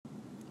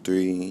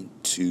Three,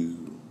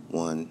 two,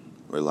 one,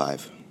 we're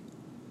live.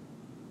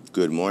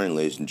 Good morning,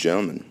 ladies and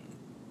gentlemen.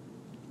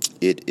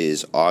 It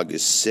is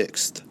August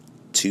 6th,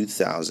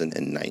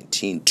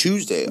 2019.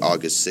 Tuesday,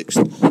 August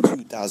 6th,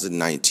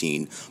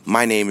 2019.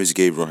 My name is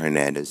Gabriel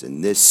Hernandez,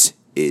 and this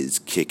is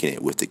Kicking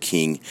It with the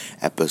King,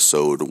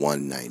 episode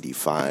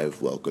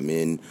 195. Welcome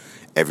in,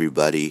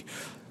 everybody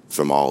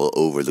from all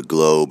over the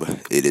globe.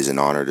 It is an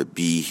honor to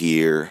be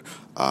here.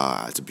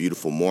 It's a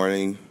beautiful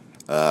morning.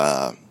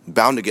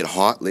 Bound to get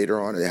hot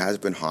later on. It has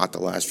been hot the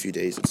last few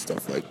days and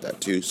stuff like that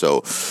too.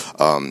 So,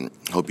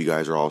 hope you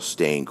guys are all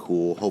staying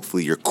cool.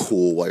 Hopefully you're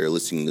cool while you're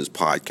listening to this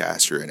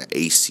podcast. You're in an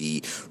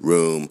AC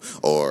room,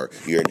 or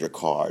you're in your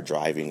car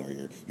driving,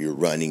 or you're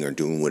running, or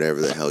doing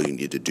whatever the hell you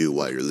need to do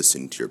while you're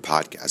listening to your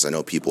podcast. I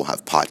know people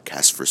have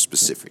podcasts for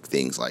specific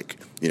things. Like,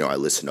 I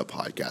listen to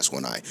podcasts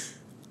when I,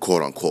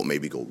 quote unquote,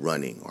 maybe go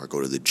running or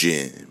go to the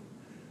gym.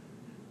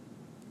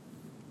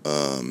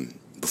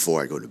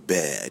 Before I go to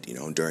bed,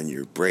 during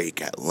your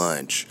break at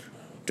lunch,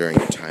 during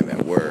your time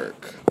at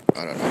work.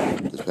 I don't know.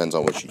 It depends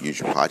on what you use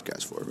your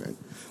podcast for, man.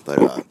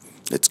 But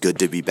it's good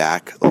to be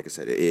back. Like I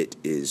said, it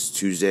is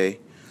Tuesday.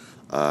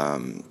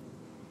 Not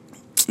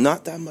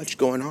that much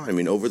going on. I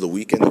mean, over the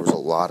weekend, there was a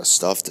lot of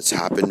stuff that's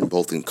happened,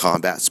 both in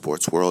combat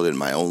sports world and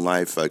my own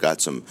life. I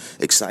got some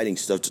exciting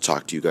stuff to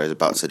talk to you guys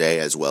about today,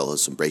 as well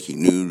as some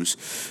breaking news.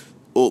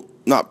 Well,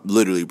 not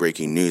literally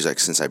breaking news, like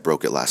since I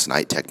broke it last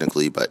night,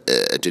 technically, but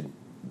I did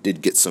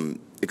get some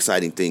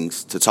exciting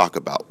things to talk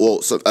about.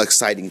 Well, some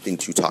exciting thing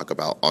to talk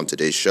about on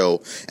today's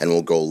show, and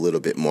we'll go a little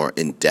bit more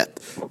in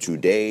depth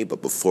today.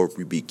 But before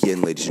we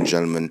begin, ladies and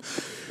gentlemen,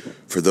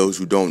 for those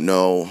who don't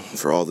know,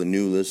 for all the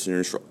new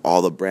listeners, for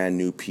all the brand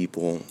new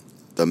people,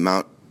 the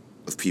amount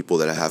of people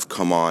that have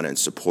come on and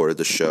supported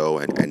the show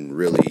and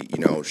really,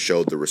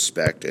 showed the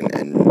respect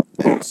and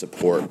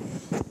support.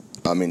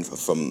 I mean,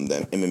 from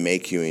the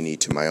MMA community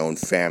to my own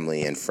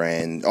family and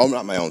friends. Oh,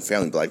 not my own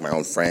family, but like my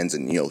own friends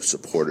and,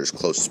 supporters,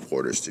 close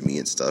supporters to me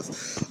and stuff.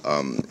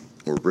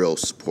 Were real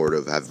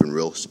supportive, have been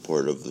real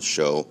supportive of the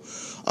show.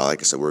 Like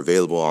I said, we're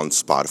available on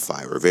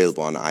Spotify. We're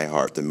available on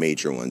iHeart, the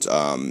major ones.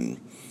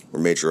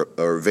 We're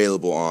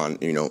available on,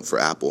 for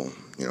Apple.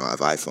 I have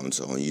iPhone,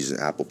 so I'm using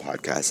Apple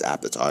Podcasts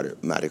app that's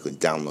automatically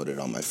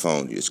downloaded on my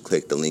phone. You just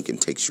click the link and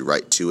it takes you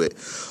right to it.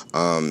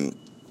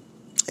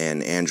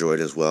 And Android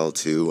as well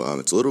too.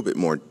 It's a little bit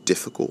more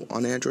difficult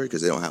on Android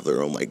because they don't have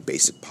their own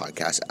basic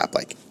podcast app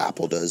like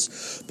Apple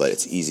does, but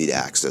it's easy to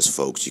access,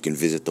 folks. You can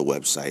visit the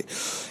website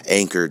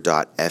anchor.fm/G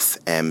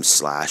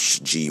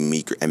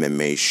Meeker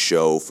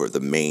show for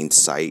the main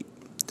site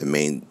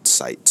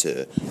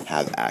to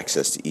have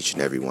access to each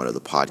and every one of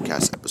the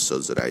podcast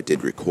episodes that I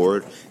did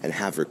record and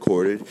have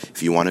recorded.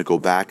 If you want to go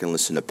back and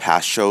listen to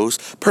past shows,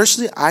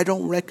 personally, I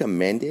don't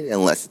recommend it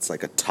unless it's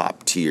like a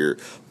top tier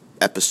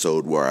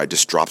episode where I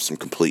just drop some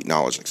complete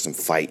knowledge, like some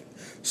fight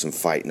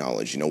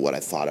knowledge, what I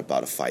thought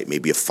about a fight,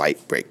 maybe a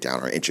fight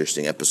breakdown or an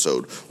interesting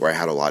episode where I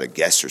had a lot of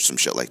guests or some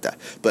shit like that.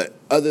 But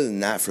other than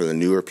that, for the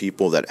newer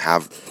people that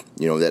have,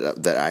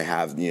 that I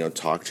have,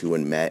 talked to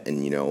and met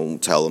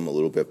and, tell them a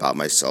little bit about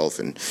myself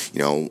and,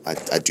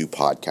 I do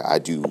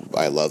podcast.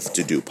 I love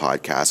to do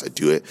podcasts. I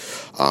do it,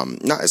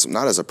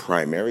 not as a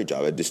primary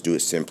job. I just do it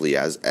simply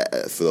as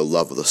for the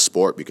love of the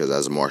sport, because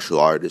as a martial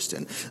artist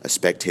and a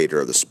spectator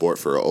of the sport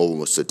for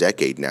almost a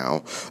decade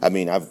now,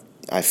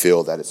 I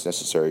feel that it's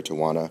necessary to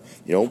want to,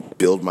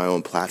 build my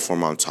own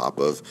platform on top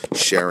of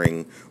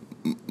sharing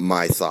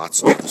my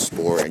thoughts on the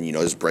sport and,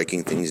 just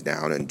breaking things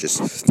down and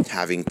just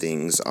having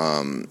things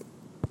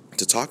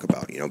to talk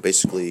about.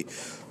 Basically,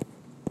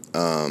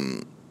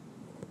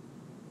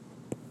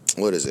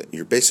 what is it?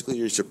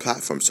 It's your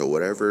platform. So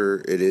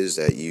whatever it is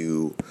that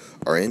you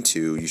are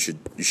into, you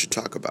should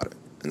talk about it.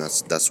 And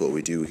that's what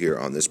we do here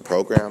on this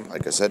program.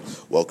 Like I said,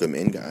 welcome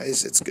in,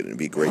 guys. It's going to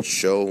be a great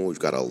show. We've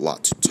got a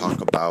lot to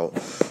talk about.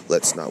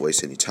 Let's not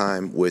waste any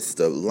time with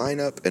the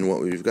lineup and what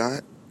we've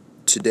got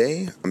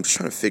today. I'm just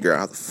trying to figure out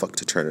how the fuck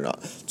to turn it on.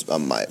 It's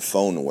on my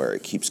phone where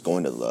it keeps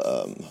going to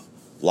the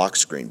lock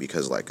screen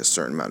because a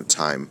certain amount of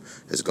time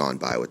has gone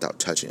by without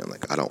touching it. I'm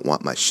I don't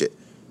want my shit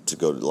to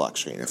go to the lock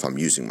screen if I'm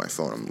using my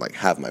phone. I'm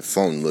have my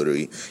phone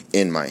literally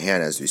in my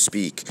hand as we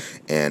speak,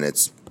 and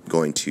it's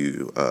going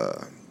to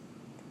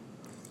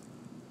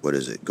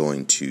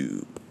going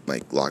to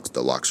lock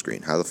the lock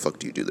screen. How the fuck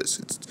do you do this?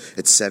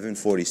 It's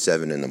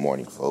 7:47 in the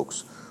morning,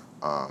 folks.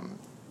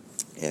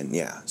 And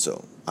yeah,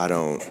 so I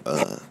don't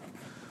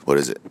what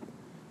is it?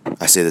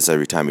 I say this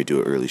every time we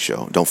do an early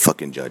show. Don't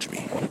fucking judge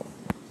me.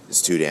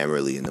 It's too damn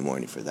early in the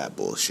morning for that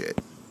bullshit.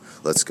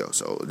 Let's go.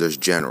 So there's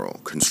general,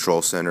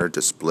 control center,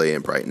 display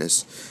and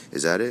brightness.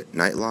 Is that it?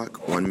 Night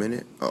lock, 1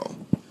 minute? Oh,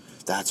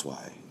 that's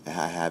why I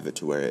have it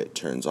to where it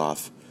turns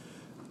off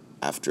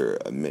after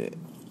a minute.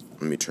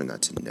 Let me turn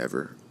that to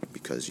never,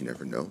 because you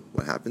never know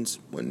what happens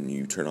when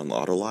you turn on the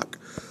auto lock.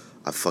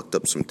 I fucked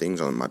up some things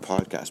on my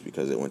podcast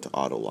because it went to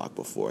auto lock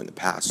before in the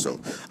past. So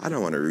I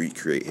don't want to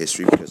recreate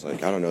history because I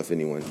don't know if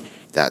anyone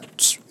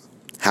that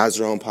has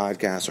their own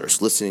podcast or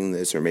is listening to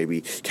this or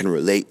maybe can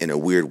relate in a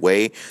weird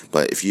way.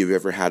 But if you've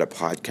ever had a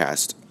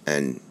podcast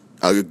and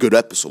a good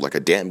episode, like a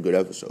damn good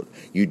episode.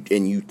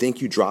 You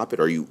think you drop it,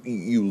 or you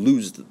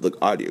lose the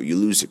audio, you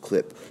lose the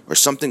clip, or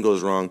something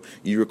goes wrong.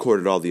 You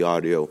recorded all the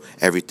audio,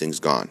 everything's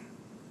gone.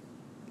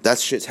 That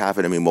shit's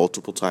happened to me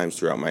multiple times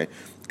throughout my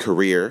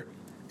career,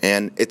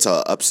 and it's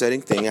a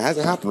upsetting thing. It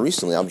hasn't happened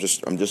recently. I'm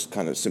just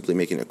kind of simply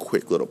making a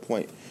quick little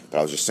point, but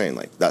I was just saying,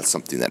 like, that's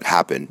something that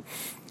happened,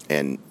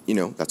 and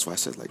that's why I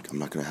said, like, I'm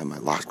not gonna have my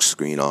lock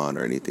screen on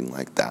or anything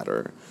like that,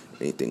 or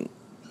anything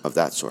of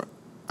that sort.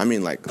 I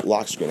mean, like,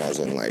 lock screen as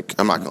in, like,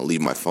 I'm not going to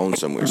leave my phone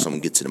somewhere,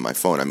 someone gets into my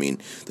phone. I mean,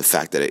 the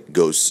fact that it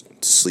goes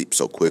to sleep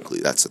so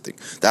quickly, that's the thing.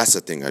 That's the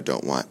thing I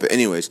don't want. But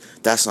anyways,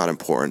 that's not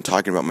important.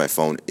 Talking about my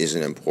phone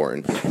isn't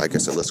important. Like I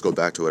said, let's go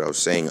back to what I was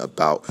saying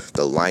about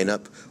the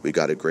lineup. We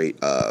got a great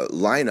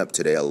lineup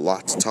today, a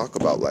lot to talk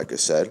about, like I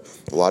said.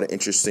 A lot of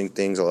interesting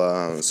things,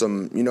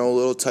 some,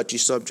 little touchy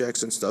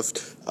subjects and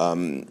stuff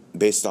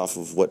based off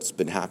of what's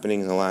been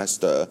happening in the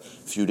last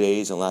few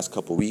days and last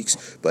couple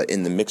weeks. But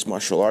in the mixed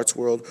martial arts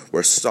world,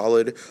 we're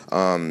solid.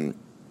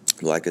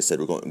 Like I said,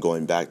 we're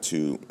going back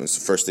to, it's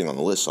the first thing on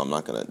the list, so I'm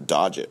not going to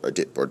dodge it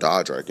or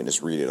dodge, or I can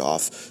just read it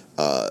off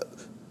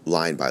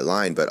line by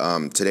line. But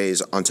on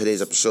today's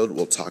episode,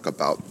 we'll talk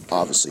about,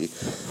 obviously,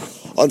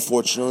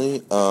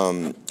 unfortunately,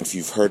 if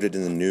you've heard it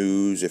in the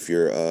news, if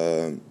you're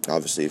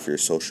if you're a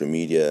social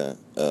media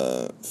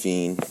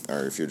fiend,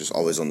 or if you're just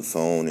always on the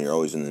phone and you're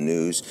always in the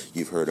news,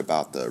 you've heard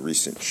about the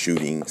recent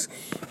shootings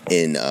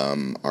in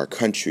our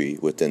country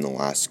within the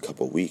last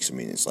couple of weeks. I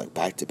mean, it's like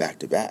back to back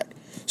to back.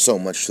 So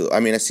much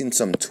I seen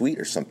some tweet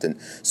or something,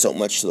 so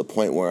much to the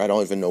point where I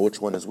don't even know which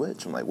one is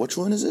which. I'm like, which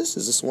one is this?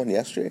 Is this one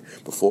yesterday?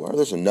 Before?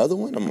 There's another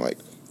one? I'm like,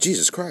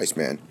 Jesus Christ,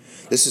 man.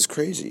 This is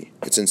crazy.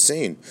 It's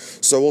insane.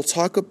 So we'll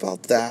talk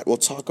about that. We'll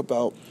talk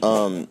about,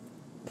 some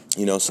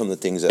of the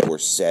things that were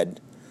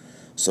said,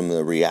 some of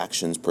the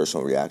reactions,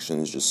 personal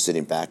reactions, just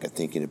sitting back and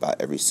thinking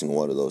about every single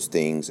one of those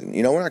things. And,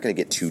 we're not going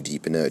to get too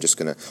deep into it. Just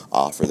going to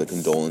offer the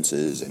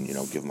condolences and,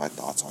 give my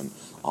thoughts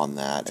on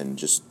that, and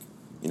just,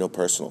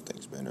 personal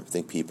things, man. I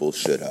think people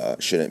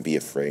shouldn't be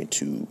afraid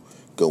to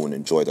go and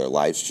enjoy their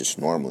lives just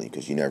normally,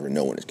 because you never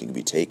know when it's going to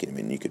be taken. I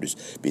mean, you could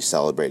just be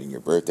celebrating your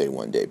birthday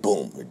one day,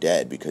 boom, you're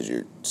dead because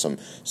you're some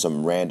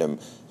random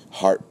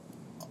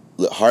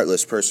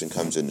heartless person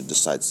comes in and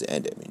decides to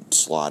end it. I mean,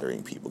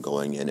 slaughtering people,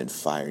 going in and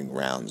firing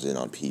rounds in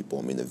on people.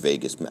 I mean, the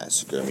Vegas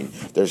massacre. I mean,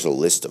 there's a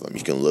list of them.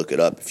 You can look it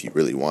up if you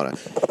really want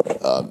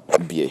to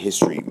be a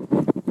history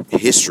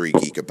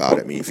geek about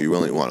it. I mean, if you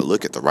really want to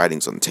look at the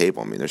writings on the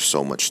table, I mean, there's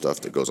so much stuff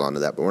that goes on to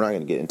that, but we're not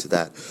going to get into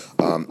that.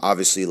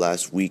 Obviously,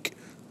 last week,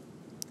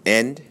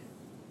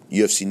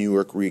 UFC New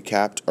York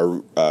wrapped.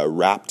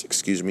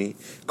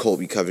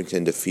 Colby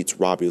Covington defeats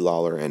Robbie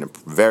Lawler in a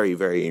very,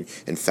 very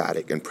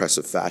emphatic,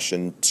 impressive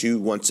fashion to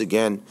once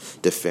again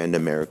defend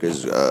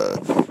America's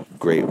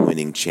great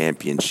winning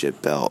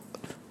championship belt.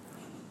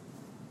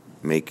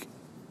 Make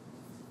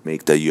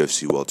the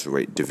UFC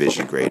welterweight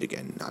division great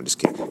again. No, I'm just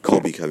kidding.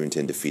 Colby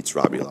Covington defeats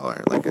Robbie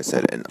Lawler, like I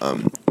said, and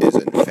is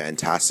in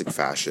fantastic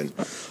fashion.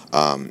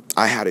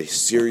 I had a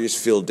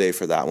serious field day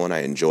for that one.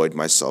 I enjoyed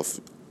myself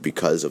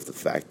because of the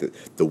fact that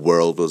the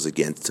world was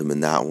against him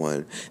in that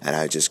one, and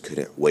I just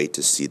couldn't wait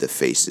to see the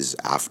faces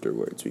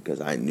afterwards,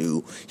 because I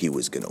knew he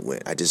was going to win.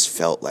 I just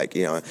felt like,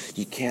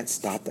 you can't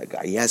stop that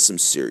guy. He has some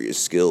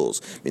serious skills.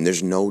 I mean,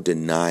 there's no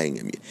denying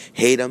him. You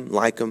hate him,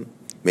 like him.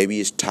 Maybe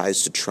his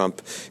ties to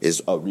Trump is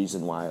a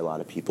reason why a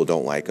lot of people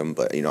don't like him,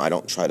 but, I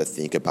don't try to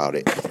think about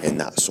it in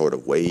that sort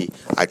of way.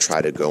 I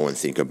try to go and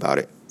think about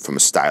it from a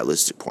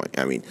stylistic point.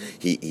 I mean,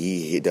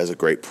 he does a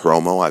great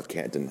promo. I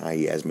can't deny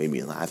he has made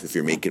me laugh. If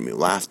you're making me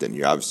laugh, then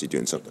you're obviously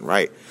doing something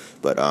right.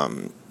 But,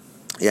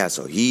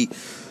 so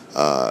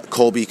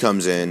Colby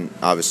comes in,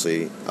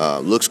 obviously,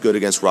 looks good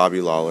against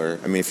Robbie Lawler.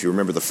 I mean, if you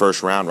remember the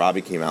first round,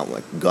 Robbie came out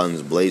like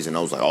guns blazing. I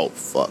was like, oh,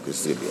 fuck,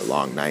 this is going to be a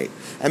long night.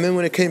 And then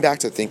when it came back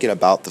to thinking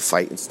about the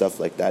fight and stuff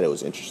like that, it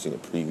was interesting to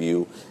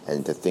preview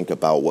and to think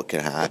about what can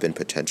happen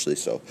potentially.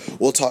 So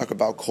we'll talk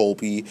about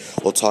Colby.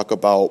 We'll talk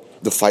about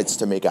the fights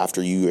to make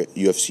after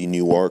UFC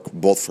New York,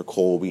 both for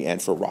Colby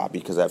and for Robbie,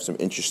 because I have some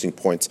interesting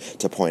points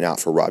to point out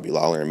for Robbie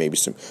Lawler and maybe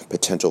some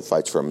potential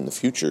fights for him in the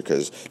future,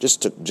 because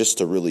just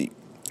to really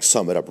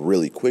sum it up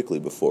really quickly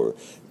before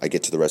I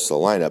get to the rest of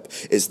the lineup,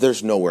 is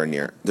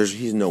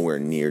he's nowhere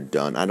near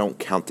done. I don't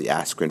count the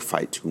Askren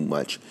fight too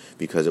much,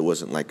 because it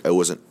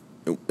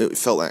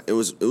felt like it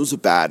was a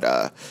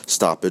bad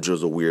stoppage. It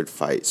was a weird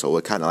fight. So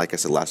it kind of, like I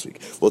said last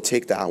week, we'll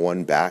take that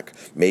one back.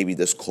 Maybe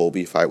this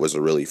Colby fight was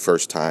a really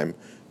first time.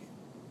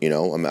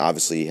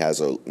 Obviously he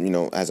hasn't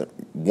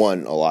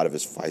won a lot of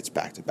his fights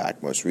back to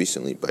back most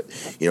recently, but,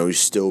 he's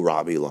still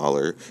Robbie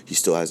Lawler. He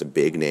still has a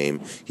big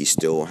name. He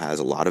still has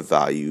a lot of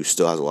value,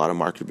 still has a lot of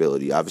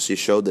marketability. Obviously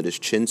showed that his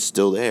chin's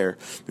still there.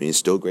 I mean, he's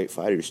still a great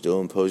fighter, still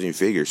imposing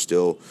figure,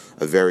 still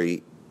a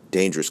very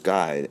dangerous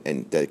guy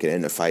and that can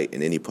end a fight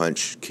in any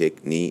punch,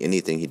 kick, knee,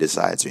 anything he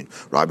decides. I mean,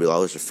 Robbie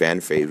Lawler's a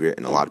fan favorite,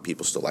 and a lot of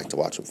people still like to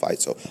watch him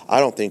fight. So I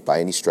don't think by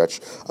any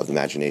stretch of the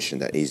imagination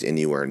that he's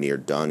anywhere near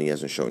done. He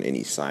hasn't shown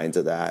any signs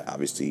of that.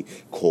 Obviously,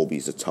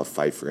 Colby's a tough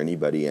fight for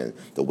anybody, and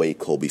the way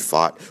Colby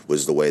fought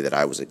was the way that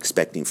I was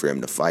expecting for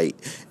him to fight.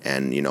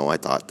 And, I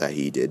thought that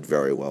he did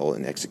very well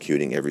in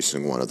executing every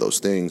single one of those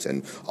things.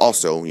 And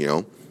also,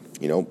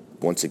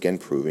 once again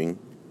proving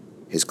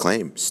his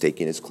claim,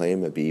 staking his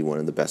claim to be one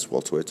of the best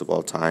welterweights of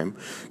all time.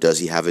 Does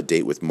he have a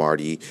date with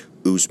Marty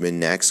Usman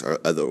next, or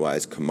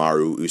otherwise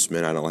Kamaru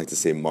Usman? I don't like to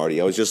say Marty.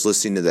 I was just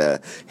listening to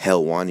the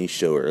Helwani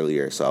show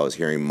earlier, so I was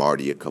hearing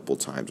Marty a couple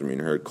times. I mean,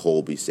 I heard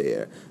Colby say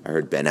it. I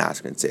heard Ben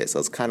Askren say it. So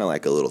it's kind of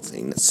like a little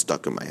thing that's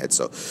stuck in my head.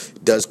 So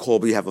does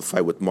Colby have a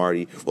fight with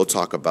Marty? We'll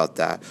talk about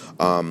that.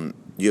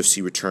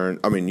 UFC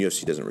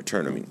doesn't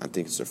return. I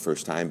think it's their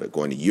first time, but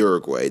going to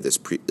Uruguay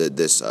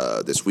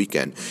this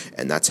weekend,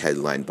 and that's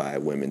headlined by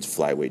women's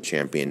flyweight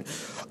champion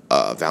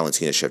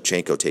Valentina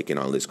Shevchenko taking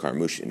on Liz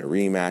Carmouche in a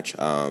rematch.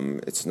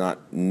 It's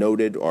not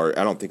noted, or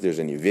I don't think there's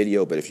any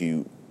video, but if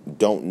you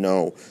don't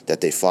know that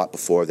they fought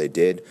before, they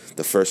did.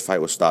 The first fight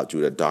was stopped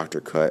due to a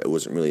doctor cut. It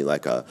wasn't really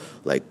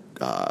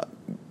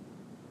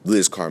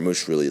Liz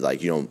Carmouche really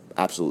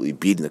absolutely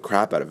beating the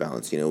crap out of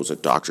Valentina. It was a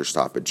doctor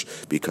stoppage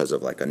because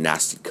of a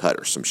nasty cut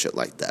or some shit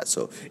like that.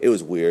 So it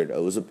was weird. It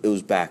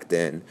was back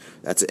then.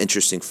 That's an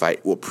interesting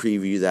fight. We'll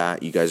preview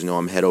that. You guys know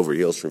I'm head over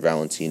heels for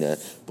Valentina,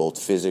 both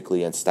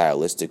physically and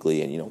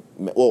stylistically, and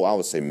I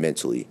would say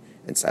mentally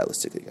and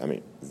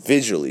stylistically.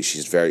 Visually,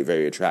 she's very,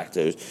 very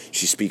attractive.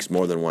 She speaks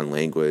more than one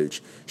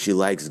language. She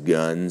likes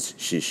guns.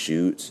 She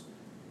shoots.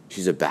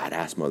 She's a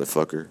badass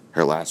motherfucker.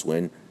 Her last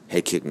win,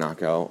 head kick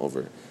knockout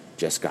over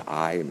Jessica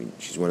Ai.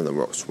 She's one of the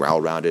most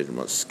well-rounded and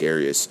most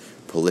scariest,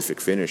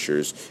 prolific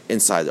finishers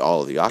inside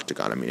all of the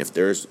octagon. If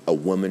there's a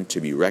woman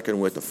to be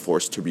reckoned with, a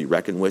force to be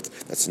reckoned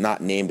with, that's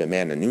not named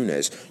Amanda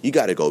Nunes, you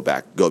got to go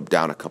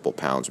down a couple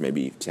pounds,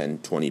 maybe 10,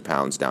 20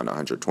 pounds down to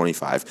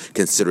 125,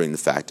 considering the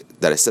fact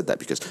that I said that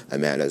because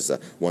Amanda's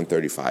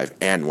 135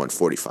 and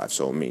 145.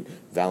 So,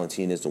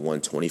 Valentina is the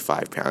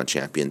 125-pound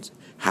champion,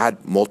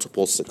 had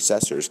multiple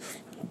successors,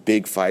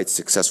 big fights,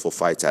 successful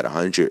fights at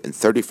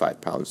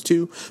 135 pounds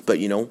too, but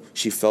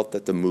she felt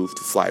that the move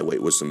to flyweight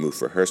was the move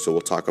for her, so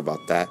we'll talk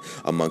about that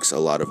amongst a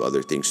lot of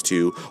other things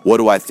too. What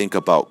do I think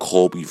about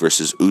Colby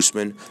versus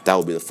Usman? That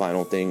will be the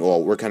final thing.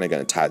 Well, we're kind of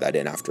going to tie that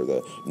in after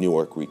the New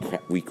York week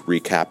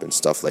recap and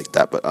stuff like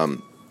that, but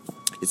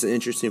it's an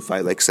interesting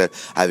fight. Like I said,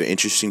 I have an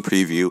interesting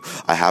preview.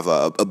 I have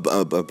a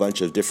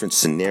bunch of different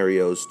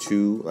scenarios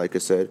too, like I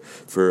said,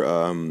 for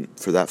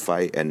that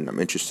fight, and I'm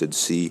interested to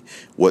see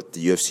what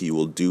the UFC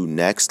will do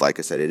next. Like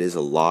I said, it is a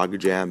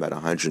logjam at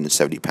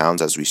 170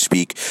 pounds as we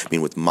speak.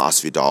 With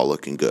Masvidal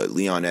looking good,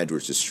 Leon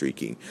Edwards is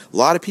streaking. A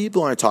lot of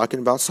people aren't talking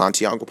about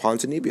Santiago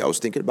Ponzinibbio. I was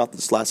thinking about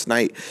this last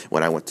night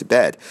when I went to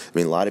bed.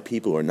 A lot of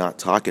people are not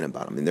talking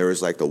about him. There was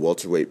the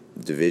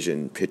welterweight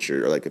division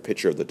picture, or a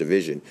picture of the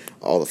division,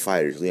 all the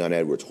fighters, Leon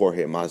Edwards,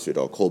 Jorge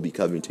Masvidal, Colby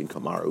Covington,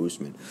 Kamaru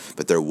Usman,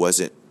 but there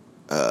wasn't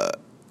a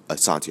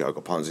Santiago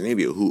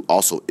Ponzinibbio, who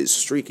also is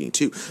streaking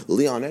too.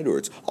 Leon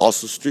Edwards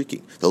also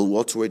streaking. The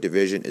welterweight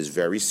division is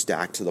very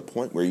stacked to the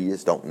point where you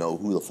just don't know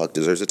who the fuck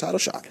deserves a title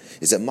shot.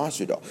 Is it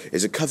Masvidal?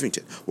 Is it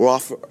Covington? We're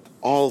off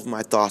all of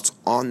my thoughts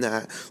on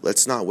that.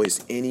 Let's not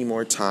waste any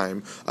more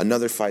time.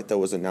 Another fight that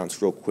was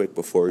announced real quick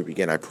before we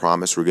begin. I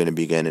promise we're going to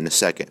begin in a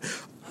second.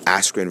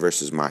 Askren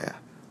versus Maia.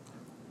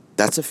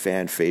 That's a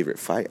fan favorite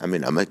fight.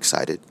 I'm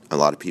excited. A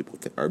lot of people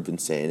have been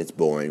saying it's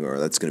boring, or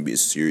that's going to be a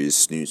serious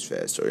snooze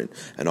fest,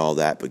 and all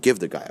that. But give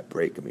the guy a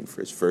break. For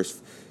his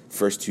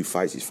first two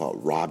fights, he's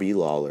fought Robbie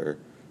Lawler,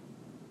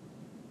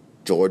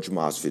 George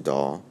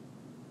Masvidal,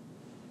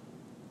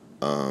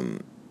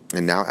 and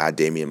now add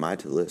Damian Maia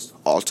to the list.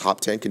 All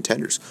top 10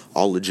 contenders,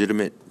 all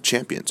legitimate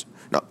champions.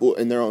 Now,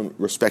 in their own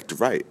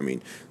respective right.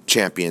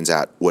 Champions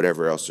at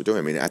whatever else they're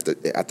doing.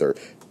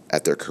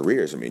 At their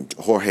careers.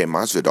 Jorge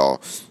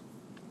Masvidal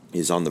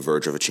is on the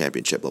verge of a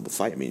championship-level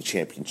fight.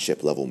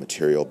 Championship-level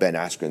material. Ben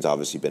Askren's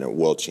obviously been a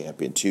world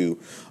champion, too,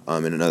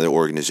 in another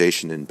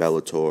organization in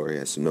Bellator. He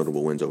has some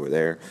notable wins over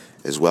there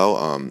as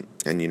well.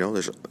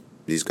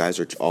 These guys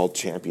are all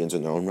champions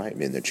in their own right.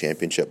 They're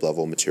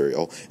championship-level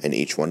material, and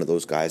each one of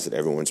those guys that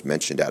everyone's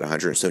mentioned at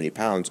 170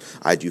 pounds,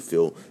 I do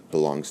feel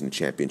belongs in a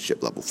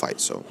championship-level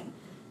fight. So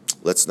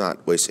let's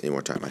not waste any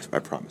more time. I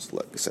promise.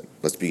 Like I said,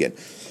 let's begin.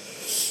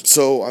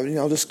 So,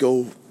 I'll just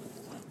go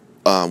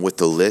with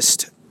the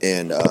list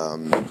and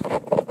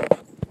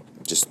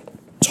just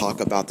talk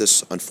about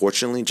this,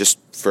 unfortunately, just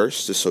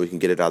so we can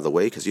get it out of the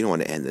way, because you don't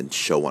want to end the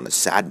show on a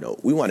sad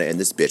note. We want to end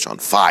this bitch on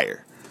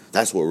fire.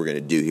 That's what we're going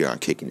to do here on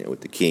Kicking It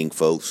with the King,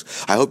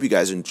 folks. I hope you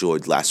guys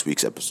enjoyed last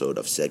week's episode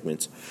of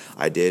Segments.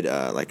 I did,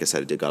 like I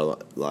said, got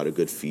a lot of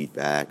good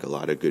feedback, a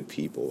lot of good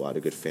people, a lot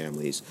of good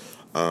families.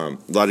 A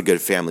lot of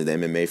good family. The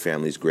MMA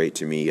family is great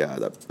to me.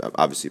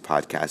 Obviously,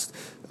 podcast,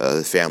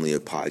 the family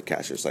of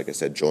podcasters. Like I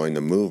said, join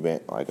the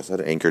movement. Like I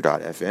said,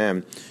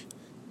 Anchor.fm.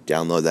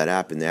 Download that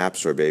app in the App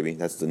Store, baby.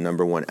 That's the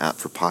 #1 app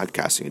for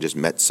podcasting. I just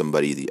met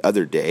somebody the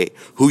other day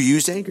who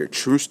used Anchor.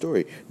 True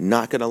story.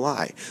 Not going to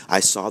lie. I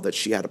saw that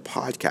she had a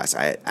podcast.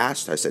 I had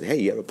asked her, I said, hey,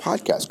 you have a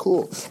podcast?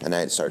 Cool. And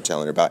I started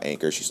telling her about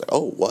Anchor. She's like,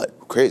 oh,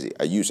 what? Crazy.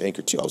 I use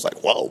Anchor too. I was like,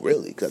 whoa,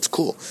 really? That's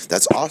cool.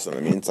 That's awesome. I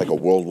mean, it's like a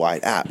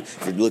worldwide app.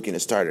 If you're looking to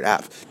start an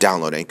app,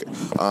 download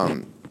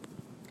Anchor.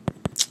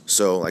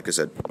 So, like I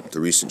said, the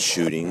recent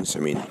shootings, I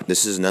mean,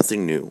 this is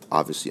nothing new,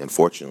 obviously,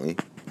 unfortunately.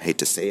 I hate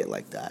to say it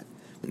like that.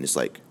 And it's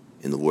like,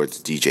 in the words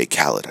of DJ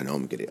Khaled, I know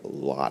I'm getting a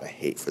lot of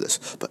hate for this,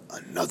 but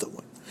another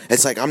one.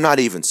 It's like, I'm not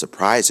even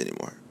surprised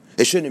anymore.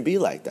 It shouldn't be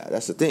like that.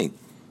 That's the thing.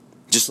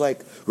 Just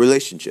like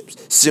relationships.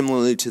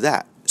 Similarly to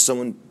that,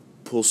 someone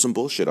pulls some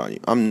bullshit on you.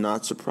 I'm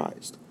not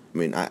surprised. I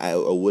mean, I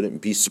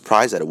wouldn't be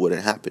surprised that it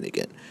wouldn't happen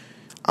again.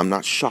 I'm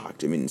not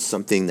shocked. I mean, it's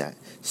something that,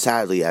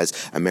 sadly, as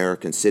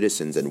American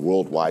citizens and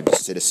worldwide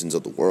citizens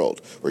of the world,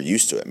 we're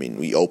used to it. I mean,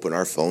 we open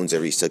our phones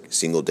every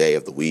single day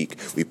of the week.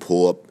 We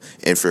pull up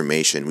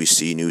information. We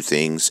see new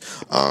things.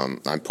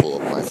 I pull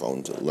up my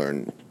phone to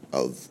learn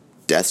of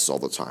deaths all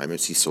the time. I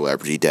see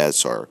celebrity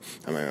deaths, or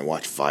I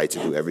watch fights.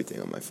 I do everything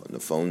on my phone. The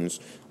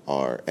phones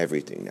are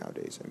everything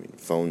nowadays. I mean,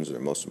 phones are the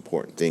most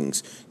important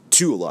things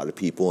to a lot of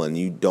people, and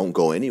you don't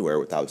go anywhere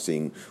without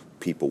seeing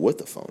people with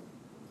a phone.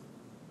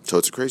 So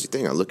it's a crazy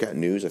thing. I look at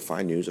news, I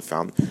find news, I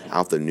found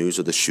out the news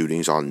of the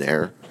shootings on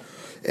there.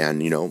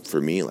 And, for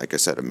me, like I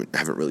said, I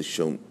haven't really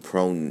shown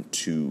prone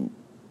to,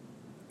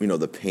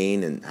 the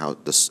pain and how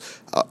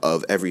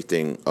of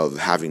everything, of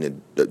having to,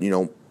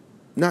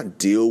 not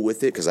deal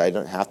with it, because I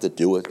don't have to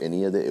deal with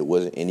any of it. It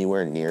wasn't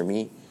anywhere near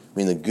me. I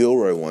mean, the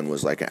Gilroy one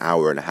was like an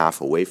hour and a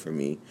half away from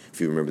me. If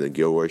you remember the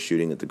Gilroy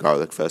shooting at the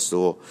Garlic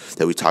Festival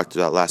that we talked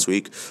about last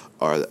week.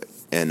 But,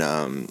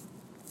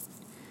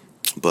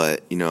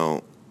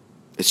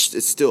 it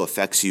still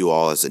affects you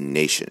all as a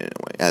nation in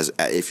a way. As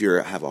if you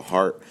have a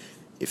heart,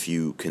 if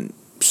you can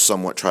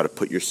somewhat try to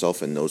put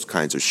yourself in those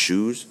kinds of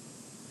shoes,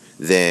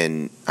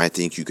 then I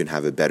think you can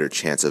have a better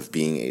chance of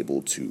being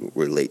able to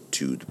relate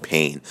to the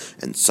pain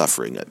and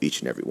suffering of each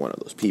and every one of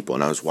those people.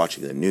 And I was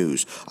watching the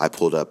news. I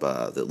pulled up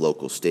the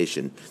local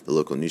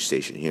news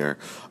station here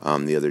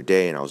the other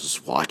day, and I was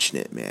just watching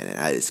it, man, and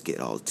I just get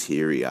all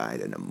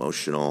teary-eyed and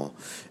emotional,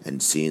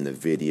 and seeing the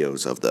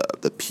videos of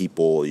the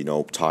people,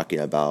 talking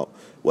about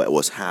what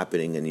was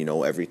happening and,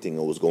 everything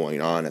that was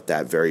going on at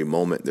that very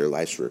moment. Their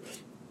lives were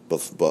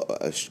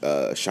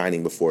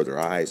shining before their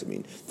eyes. I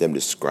mean, them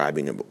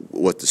describing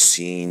what the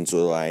scenes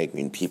were like. I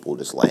mean, people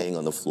just laying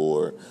on the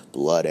floor,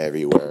 blood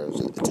everywhere.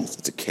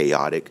 It's a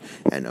chaotic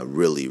and a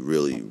really,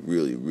 really,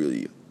 really,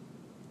 really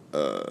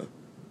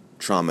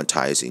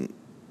traumatizing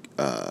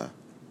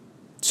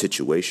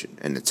situation,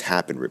 and it's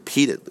happened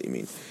repeatedly. I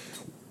mean,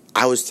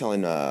 I was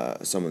telling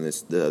someone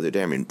this the other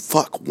day. I mean,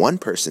 fuck, one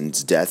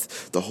person's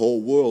death, the whole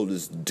world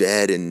is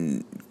dead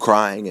and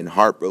crying and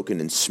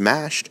heartbroken and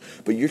smashed.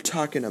 But you're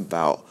talking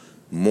about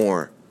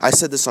more. I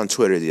said this on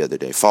Twitter the other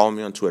day. Follow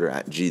me on Twitter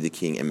at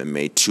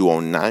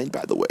GTheKingMMA209,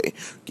 by the way.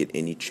 Get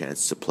any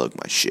chance to plug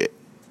my shit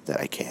that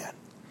I can.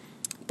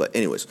 But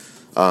anyways,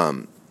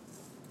 I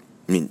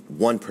mean,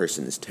 one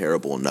person is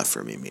terrible enough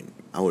for me. I mean,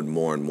 I would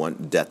mourn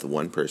one death of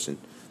one person.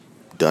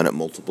 Done it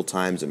multiple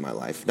times in my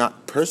life,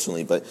 not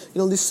personally, but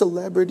these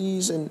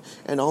celebrities and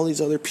all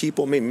these other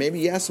people.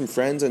 Maybe some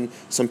friends and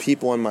some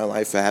people in my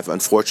life have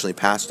unfortunately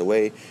passed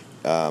away.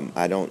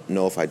 I don't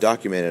know if I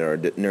documented or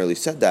nearly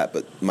said that,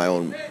 but my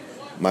own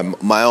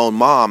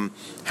mom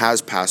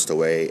has passed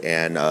away,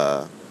 and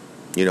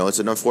it's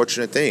an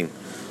unfortunate thing.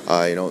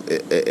 I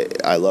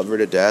love her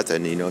to death,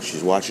 and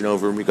she's watching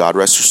over me. God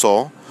rest her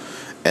soul,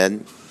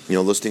 and.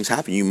 Those things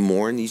happen. You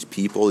mourn these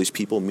people. These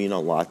people mean a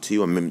lot to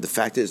you. I mean, the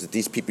fact is that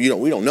these people,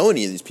 we don't know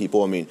any of these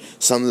people. I mean,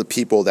 some of the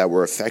people that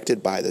were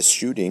affected by the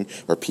shooting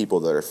are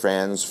people that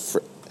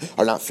are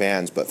are not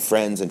fans, but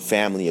friends and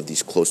family of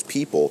these close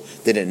people.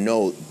 Didn't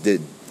know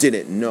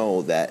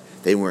that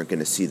they weren't going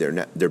to see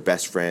their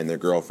best friend, their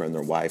girlfriend,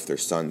 their wife, their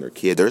son, their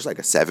kid. There's like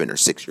a 7 or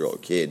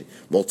 6-year-old kid,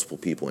 multiple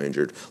people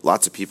injured,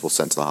 lots of people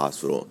sent to the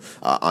hospital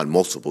on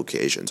multiple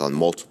occasions,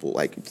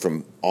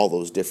 from all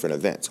those different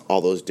events, all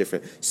those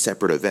different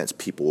separate events,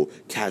 people,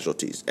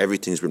 casualties,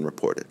 everything's been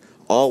reported.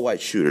 All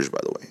white shooters, by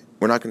the way.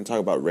 We're not going to talk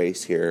about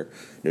race here.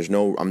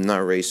 I'm not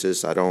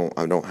racist. I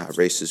don't have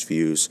racist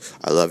views.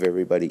 I love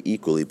everybody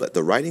equally, but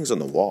the writing's on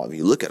the wall. If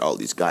you look at all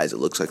these guys, it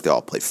looks like they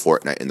all play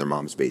Fortnite in their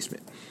mom's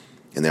basement.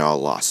 And they're all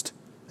lost.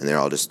 And they're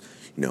all just,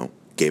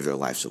 gave their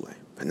lives away.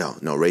 But no,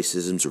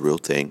 racism's a real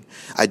thing.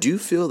 I do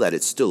feel that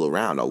it's still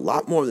around a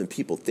lot more than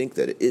people think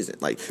that it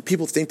isn't. Like,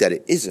 people think that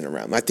it isn't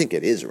around. I think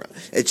it is around.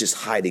 It's just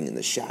hiding in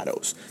the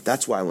shadows.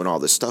 That's why when all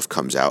this stuff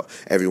comes out,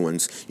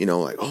 everyone's,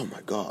 like, oh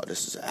my God,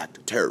 this is an act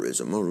of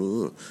terrorism.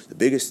 The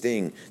biggest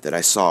thing that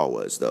I saw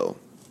was, though,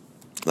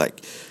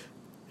 like,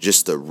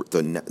 just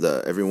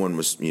the everyone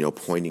was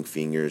pointing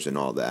fingers and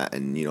all that,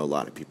 and a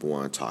lot of people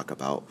want to talk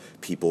about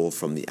people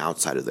from the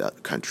outside of the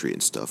country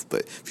and stuff.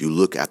 But if you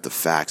look at the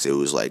facts, it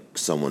was like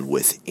someone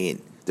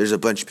within. There's a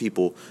bunch of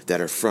people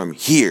that are from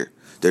here.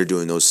 They're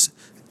doing those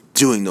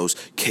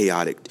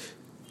chaotic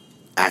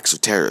acts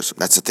of terrorism.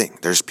 That's the thing.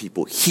 There's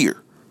people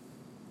here.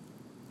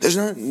 There's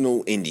not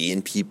no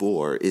Indian people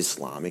or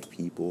Islamic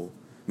people.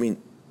 I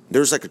mean,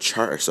 there's like a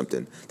chart or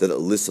something that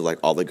listed like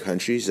all the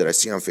countries that I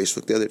see on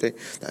Facebook the other day,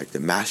 like the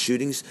mass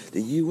shootings,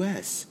 the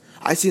U.S.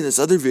 I seen this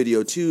other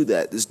video too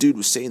that this dude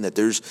was saying that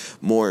there's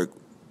more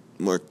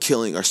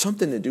killing or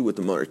something to do with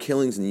the more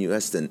killings in the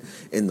U.S. than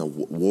in the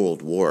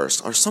world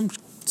wars or some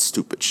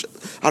stupid shit.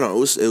 I don't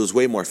know. It was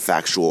way more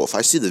factual. If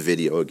I see the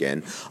video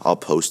again, I'll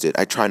post it.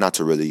 I try not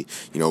to really,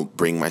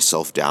 bring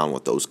myself down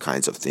with those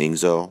kinds of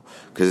things though,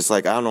 because it's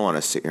like I don't want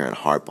to sit here and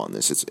harp on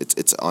this.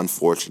 It's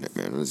unfortunate,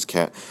 man.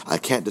 I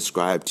can't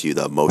describe to you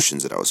the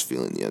emotions that I was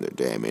feeling the other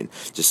day. I mean,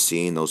 just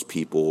seeing those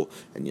people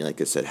and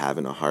like I said,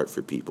 having a heart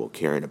for people,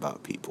 caring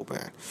about people,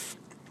 man.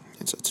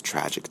 It's a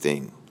tragic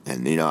thing,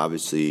 and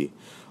obviously.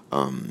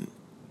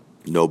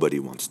 Nobody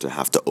wants to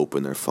have to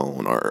open their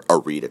phone or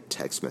read a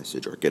text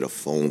message or get a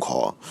phone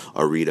call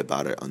or read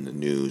about it on the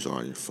news or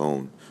on your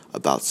phone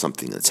about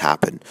something that's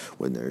happened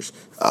when there's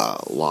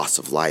loss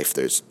of life.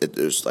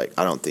 There's like,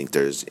 I don't think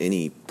there's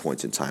any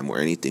points in time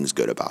where anything's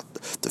good about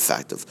the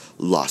fact of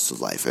loss of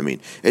life. I mean,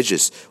 it's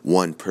just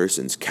one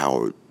person's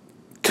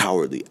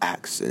cowardly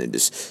acts, and they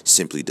just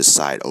simply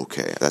decide,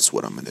 okay, that's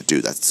what I'm going to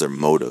do. That's their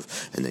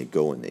motive, and they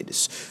go and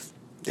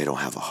they don't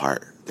have a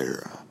heart.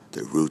 They're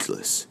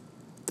ruthless.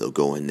 They'll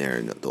go in there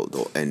and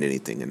they'll end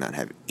anything and not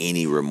have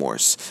any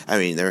remorse. I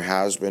mean, there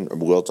has been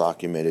well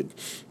documented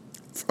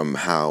from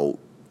how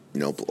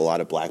a lot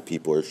of black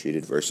people are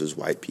treated versus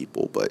white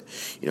people, but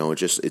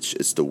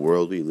it's the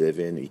world we live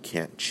in. We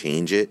can't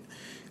change it.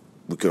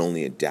 We can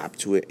only adapt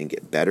to it and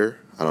get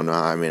better. I don't know.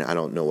 I mean, I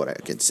don't know what I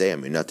can say. I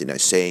mean, nothing I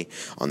say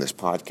on this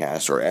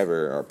podcast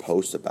or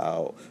post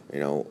about,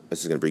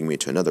 this is going to bring me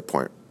to another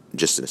point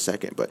just in a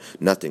second, but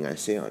nothing I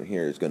say on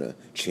here is going to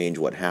change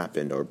what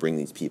happened or bring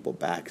these people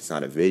back. It's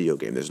not a video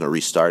game. There's no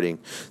restarting.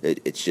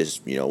 It's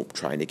just,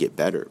 trying to get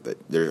better. But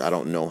I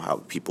don't know how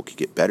people could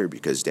get better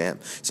because, damn,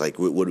 it's like,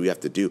 what do we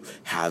have to do?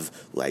 Have,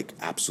 like,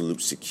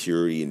 absolute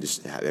security and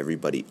just have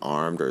everybody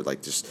armed or,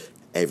 like, just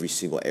every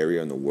single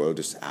area in the world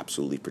just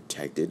absolutely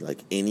protected? Like,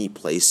 any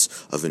place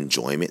of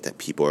enjoyment that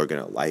people are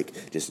going to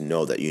like, just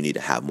know that you need to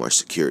have more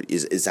security.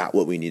 Is that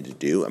what we need to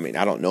do? I mean,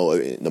 I don't know.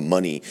 The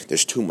money,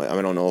 there's too much. I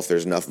don't know if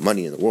there's enough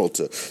money in the world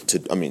to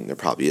I mean, there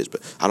probably is,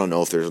 but I don't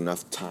know if there's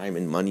enough time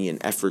and money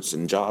and efforts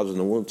and jobs in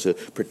the world to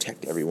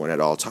protect everyone at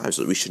all times.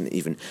 So we shouldn't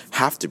even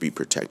have to be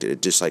protected.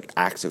 It's just like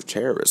acts of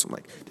terrorism,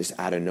 like just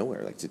out of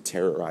nowhere, like to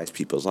terrorize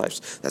people's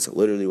lives. That's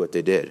literally what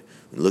they did.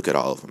 And look at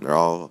all of them. They're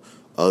all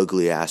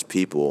ugly-ass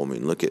people. I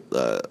mean, look at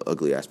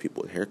ugly-ass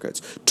people with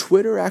haircuts.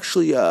 Twitter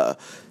actually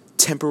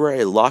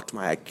temporarily locked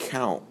my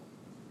account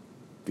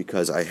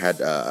because I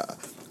had,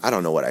 I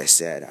don't know what I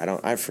said.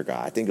 I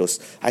forgot. I think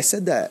I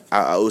said that,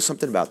 it was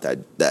something about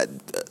that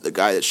the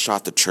guy that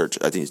shot the church,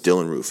 I think it's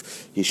Dylan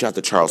Roof, he shot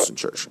the Charleston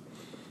church,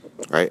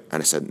 right?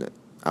 And I said that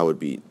I would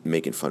be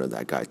making fun of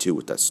that guy, too,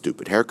 with that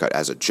stupid haircut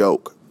as a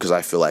joke, because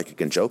I feel like I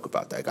can joke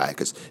about that guy,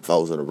 because if I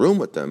was in a room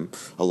with them,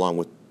 along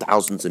with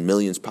thousands and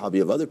millions probably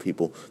of other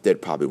people, they'd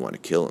probably want to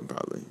kill him,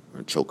 probably,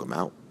 or choke him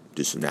out,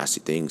 do some nasty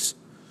things.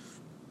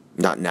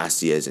 Not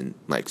nasty as in,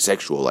 like,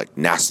 sexual, like,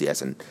 nasty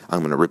as in, I'm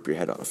going to rip your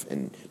head off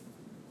and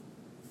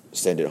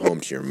send it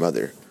home to your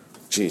mother.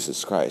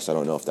 Jesus Christ, I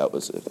don't know if I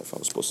was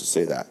supposed to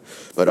say that.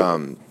 But,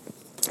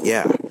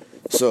 yeah.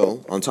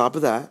 So, on top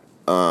of that,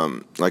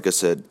 like I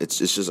said, it's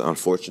just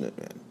unfortunate,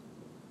 man.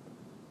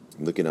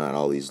 Looking at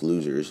all these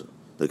losers,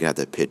 looking at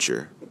that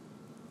picture,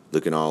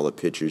 looking at all the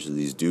pictures of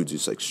these dudes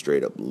who's like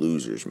straight up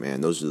losers,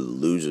 man. Those are the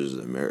losers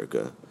of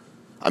America.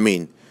 I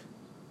mean,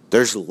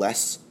 there's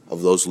less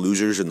of those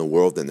losers in the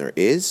world than there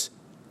is.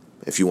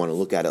 If you want to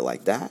look at it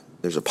like that,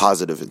 there's a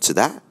positive into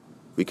that.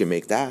 We can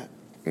make that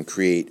and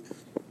create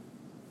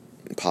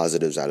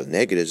positives out of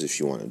negatives if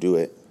you want to do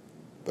it.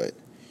 But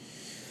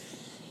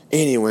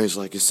anyways,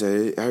 like I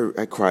said,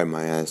 I cried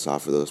my ass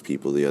off for those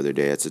people the other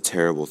day. It's a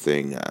terrible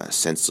thing,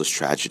 senseless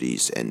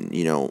tragedies, and,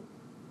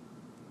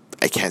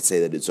 I can't say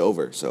that it's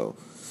over, so,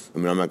 I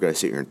mean, I'm not going to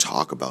sit here and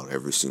talk about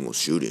every single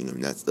shooting. I mean,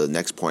 that's the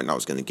next point I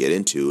was going to get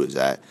into is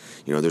that,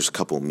 there's a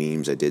couple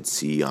memes I did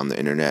see on the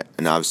internet,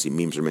 and obviously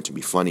memes are meant to be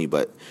funny,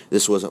 but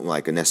this wasn't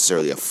like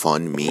necessarily a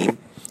fun meme.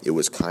 It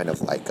was kind of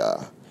like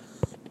a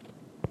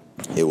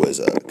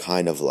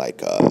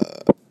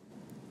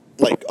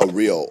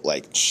real,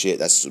 like, shit,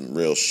 that's some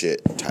real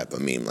shit type of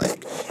meme.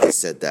 Like, it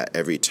said that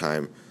every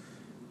time,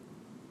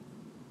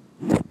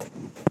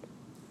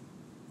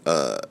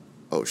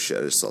 oh shit,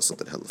 I just saw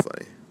something hella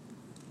funny.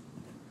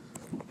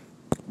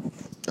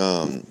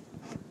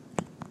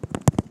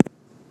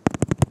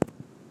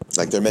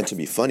 Like, they're meant to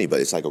be funny, but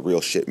it's like a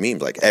real shit meme.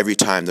 Like, every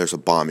time there's a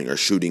bombing or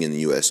shooting in the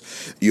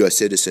U.S.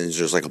 citizens,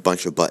 there's like a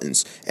bunch of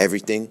buttons.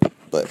 Everything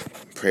but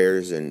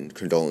prayers and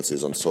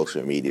condolences on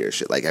social media or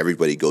shit. Like,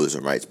 everybody goes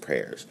and writes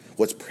prayers.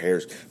 What's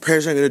prayers?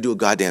 Prayers aren't going to do a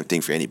goddamn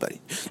thing for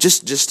anybody.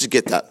 Just to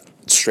get that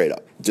straight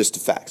up. Just the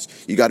facts.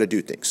 You got to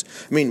do things.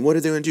 I mean, what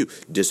are they going to do?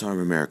 Disarm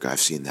America.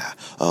 I've seen that.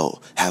 Oh,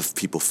 have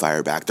people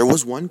fire back. There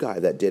was one guy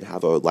that did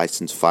have a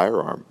licensed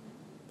firearm.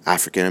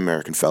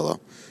 African-American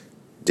fellow.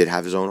 did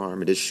have his own arm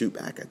and did shoot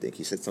back. I think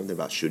he said something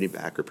about shooting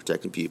back or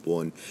protecting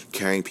people and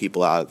carrying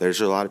people out. There's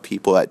a lot of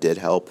people that did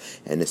help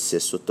and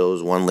assist with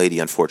those. One lady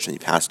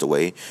unfortunately passed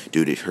away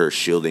due to her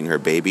shielding her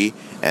baby,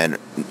 and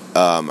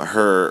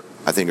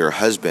I think her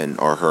husband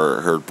or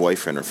her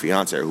boyfriend or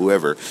fiance or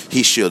whoever,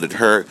 he shielded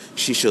her.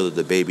 She shielded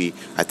the baby.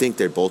 I think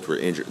they both were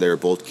injured. They were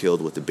both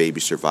killed. With the baby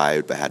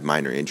survived but had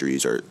minor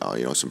injuries or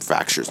some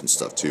fractures and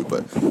stuff too.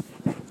 But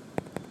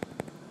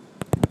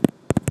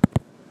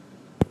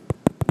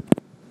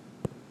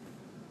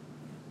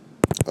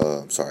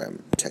I'm sorry,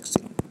 I'm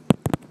texting.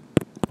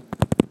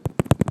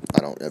 I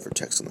don't ever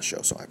text on the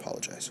show, so I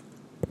apologize.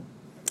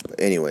 But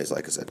anyways,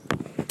 like I said,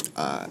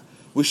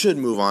 we should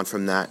move on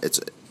from that. It's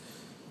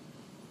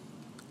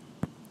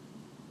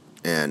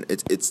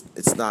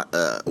not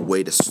a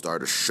way to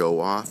start a show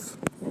off.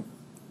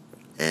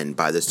 And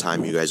by this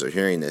time you guys are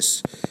hearing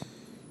this,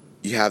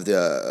 you have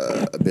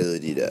the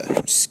ability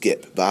to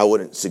skip. But I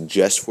wouldn't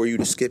suggest for you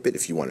to skip it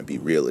if you want to be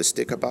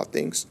realistic about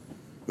things.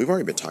 We've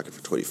already been talking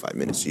for 25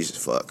 minutes. Jesus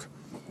fuck.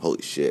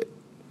 Holy shit.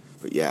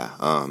 But yeah,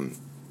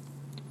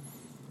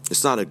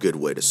 it's not a good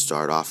way to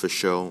start off a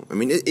show. I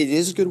mean, it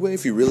is a good way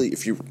if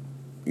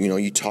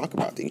you talk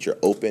about things. You're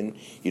open.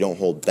 You don't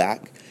hold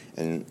back.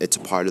 And it's a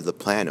part of the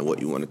plan and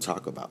what you want to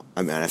talk about.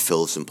 I mean, I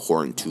feel it's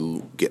important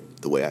to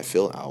get the way I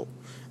feel out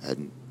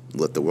and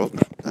let the world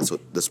know. That's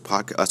what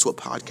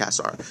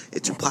podcasts are.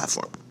 It's your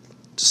platform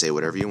to say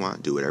whatever you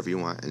want, do whatever you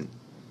want, and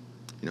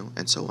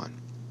and so on.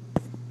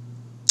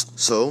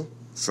 So,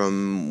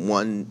 from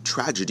one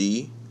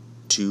tragedy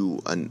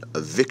to a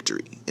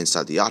victory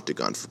inside the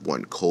octagon for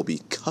one Colby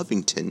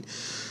Covington,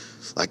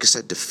 like I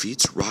said,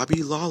 defeats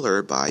Robbie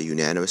Lawler by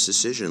unanimous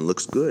decision.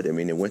 Looks good. I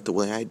mean, it went the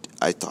way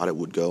I thought it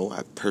would go.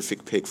 A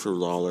perfect pick for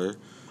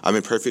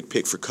perfect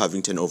pick for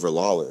Covington over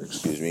Lawler,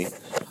 excuse me.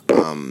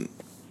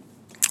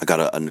 I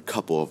got a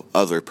couple of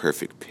other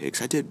perfect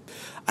picks.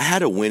 I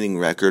had a winning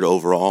record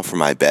overall for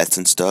my bets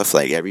and stuff.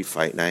 Like every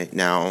fight night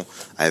now,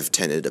 I've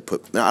tended to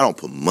I don't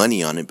put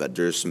money on it, but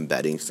there's some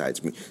betting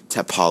sites.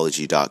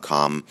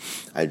 Tapology.com.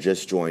 I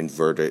just joined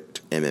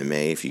Verdict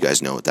MMA, if you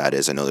guys know what that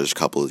is. I know there's a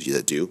couple of you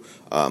that do.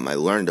 I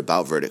learned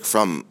about Verdict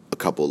from a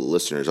couple of the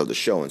listeners of the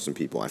show and some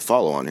people I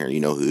follow on here. You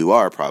know who you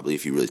are probably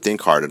if you really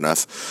think hard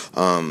enough.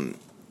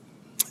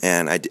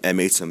 And I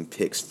made some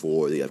picks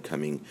for the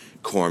upcoming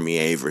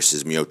Cormier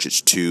versus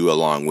Miocic 2,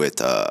 along with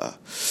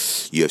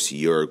UFC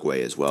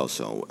Uruguay as well.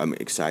 So I'm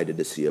excited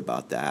to see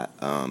about that.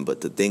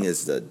 But the thing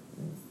is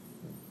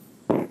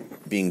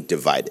being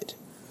divided.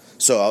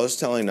 So I was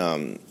telling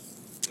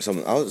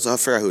someone, I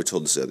forgot who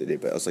told this the other day,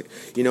 but I was like,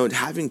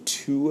 having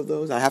two of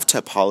those, I have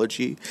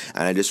Tapology,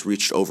 and I just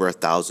reached over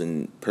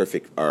 1,000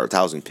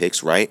 1,000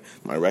 picks, right?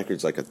 My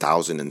record's like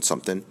 1,000 and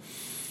something.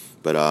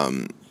 But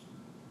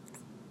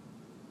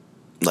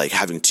like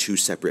having two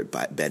separate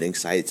betting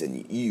sites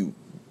and you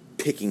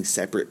picking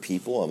separate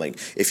people. I'm like,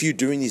 if you're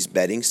doing these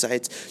betting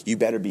sites, you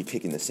better be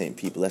picking the same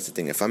people. That's the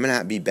thing. If I'm going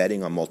to be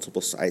betting on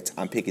multiple sites,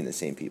 I'm picking the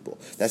same people.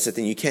 That's the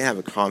thing. You can't have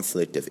a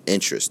conflict of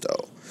interest,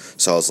 though.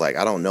 So I was like,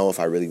 I don't know if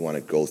I really want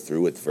to go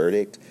through with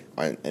Verdict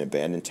and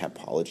abandon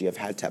Tapology. I've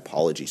had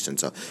Tapology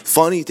since.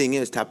 Funny thing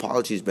is,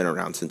 Tapology's been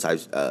around since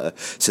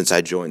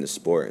I joined the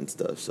sport and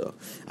stuff. So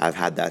I've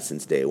had that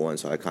since day one.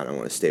 So I kind of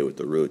want to stay with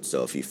the roots.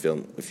 So if you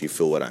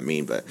feel what I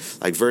mean, but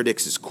like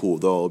Verdicts is cool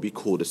though. It'll be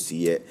cool to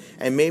see it,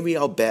 and maybe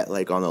I'll bet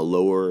like on the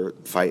lower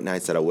fight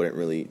nights that I wouldn't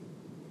really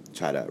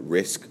try to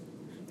risk.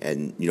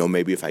 And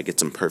maybe if I get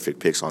some perfect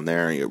picks on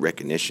there and get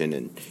recognition,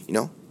 and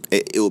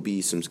it will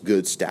be some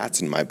good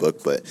stats in my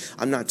book. But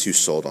I'm not too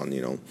sold on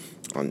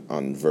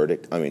on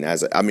Verdict. I mean,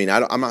 it's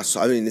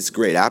a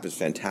great app. It's a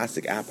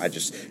fantastic app. I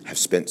just have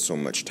spent so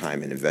much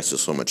time and invested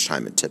so much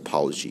time in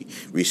Tapology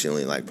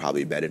recently, like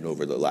probably betted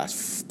over the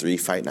last 3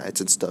 fight nights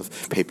and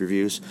stuff,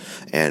 pay-per-views.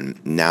 And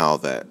now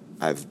that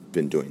I've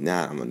been doing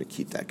that, I'm going to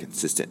keep that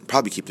consistent.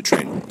 Probably keep the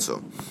train going.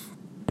 So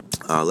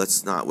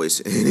let's not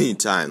waste any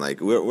time.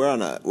 Like we're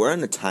on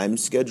a time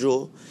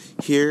schedule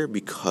here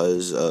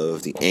because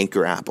of the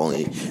Anchor app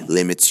only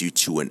limits you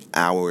to an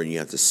hour and you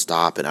have to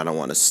stop, and I don't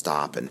want to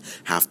stop and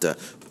have to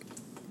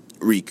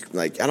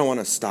I don't want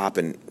to stop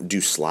and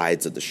do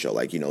slides of the show,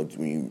 like when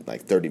you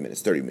like 30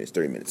 minutes,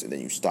 and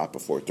then you stop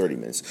before 30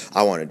 minutes.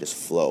 I want to just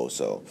flow.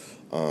 So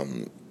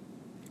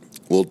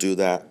we'll do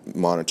that.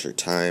 Monitor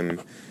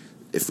time.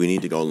 If we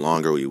need to go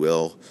longer, we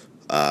will.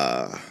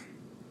 But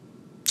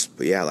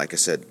yeah, like I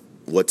said,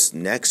 what's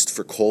next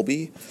for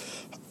Colby?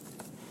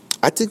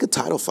 I think a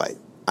title fight.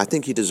 I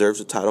think he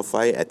deserves a title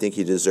fight. I think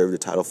he deserved a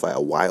title fight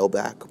a while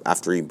back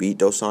after he beat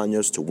Dos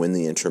Anjos to win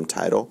the interim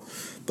title.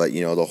 But,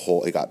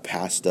 it got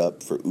passed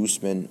up for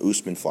Usman.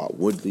 Usman fought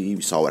Woodley.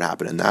 We saw what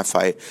happened in that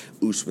fight.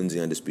 Usman's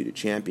the undisputed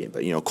champion.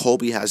 But,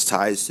 Colby has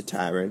ties to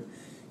Tyron.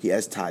 He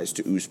has ties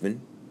to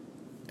Usman.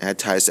 Had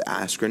ties to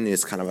Askren.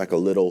 It's kind of like a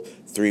little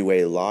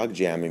 3-way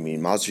logjam. I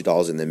mean,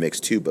 Masvidal's in the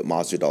mix too, but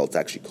Masvidal is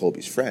actually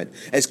Colby's friend.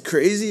 As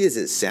crazy as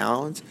it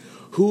sounds,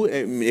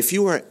 I mean, if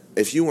you're not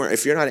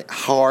a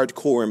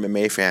hardcore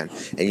MMA fan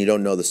and you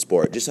don't know the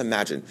sport, just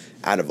imagine,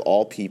 out of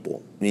all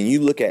people, I mean, you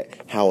look at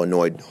how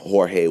annoyed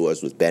Jorge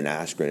was with Ben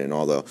Askren and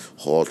all the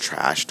whole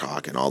trash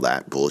talk and all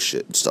that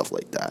bullshit and stuff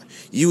like that.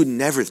 You would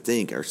never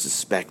think or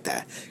suspect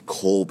that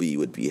Colby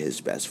would be his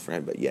best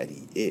friend, but yet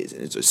he is,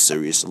 and it's a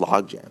serious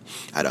logjam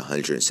at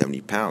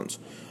 170 pounds.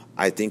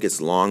 I think it's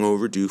long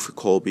overdue for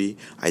Colby.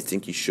 I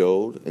think he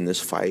showed in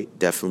this fight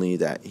definitely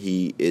that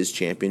he is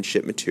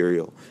championship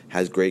material,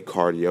 has great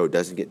cardio,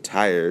 doesn't get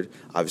tired.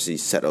 Obviously,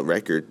 set a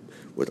record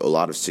with a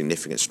lot of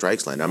significant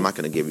strikes landed. I'm not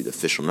going to give you the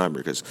official number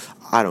because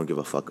I don't give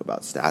a fuck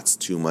about stats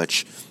too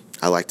much.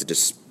 I like to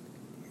just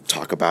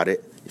talk about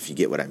it, if you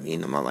get what I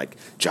mean. I'm not like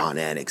John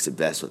Anik's the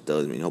best with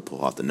those. I mean, he'll pull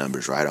off the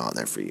numbers right on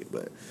there for you,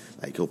 but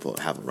like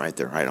have them right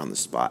there, right on the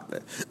spot.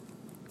 But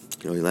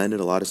he landed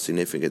a lot of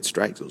significant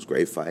strikes. It was a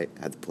great fight.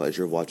 Had the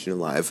pleasure of watching it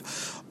live.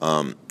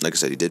 Like I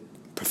said, he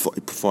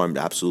performed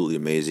absolutely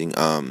amazing.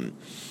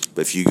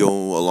 But if you go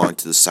along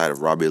to the side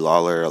of Robbie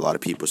Lawler, a lot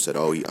of people said,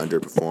 oh, he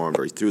underperformed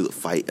or he threw the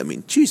fight. I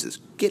mean, Jesus,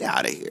 get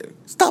out of here.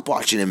 Stop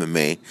watching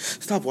MMA.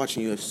 Stop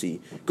watching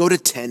UFC. Go to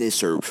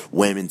tennis or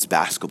women's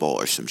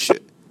basketball or some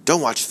shit.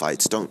 Don't watch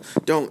fights. Don't.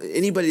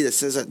 Anybody that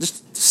says that,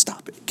 just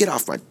stop it. Get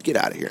out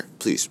of here.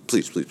 Please.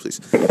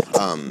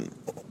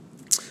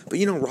 But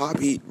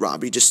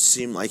Robbie just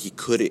seemed like he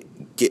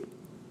couldn't get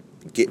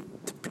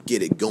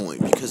it going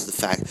because of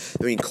the fact,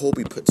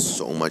 Colby put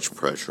so much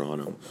pressure on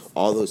him.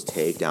 All those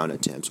takedown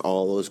attempts,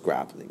 all those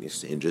grappling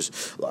exchanges.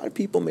 A lot of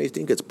people may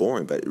think it's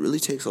boring, but it really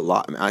takes a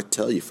lot. I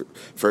tell you, for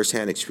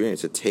firsthand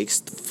experience, it takes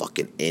the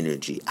fucking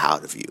energy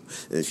out of you.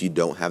 And if you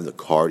don't have the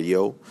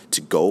cardio to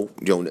go,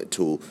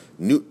 to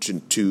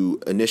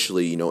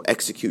initially,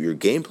 execute your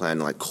game plan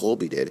like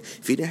Colby did,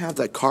 if he didn't have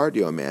that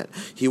cardio, man,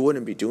 he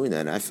wouldn't be doing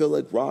that. And I feel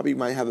like Robbie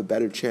might have a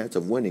better chance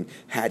of winning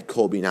had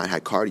Colby not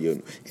had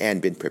cardio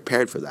and been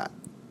prepared for that.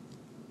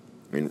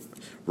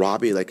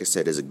 Robbie, like I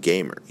said, is a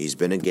gamer. He's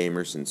been a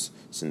gamer since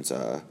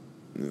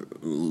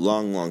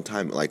long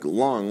time, like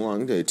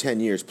long 10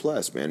 years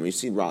plus, man. We've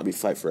seen Robbie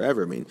fight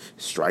forever.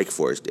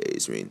 Strikeforce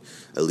days.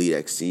 Elite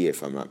XC,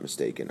 if I'm not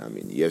mistaken.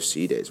 The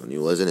UFC days when he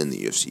wasn't in the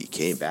UFC, he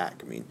came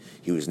back.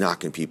 He was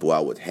knocking people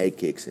out with head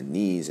kicks and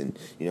knees, and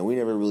we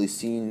never really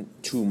seen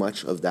too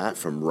much of that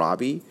from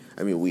Robbie.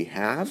 We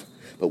have,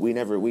 but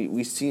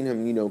we seen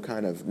him,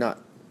 kind of not.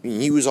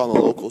 He was on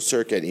the local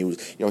circuit, and he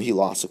was, he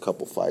lost a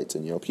couple fights,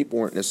 and, people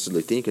weren't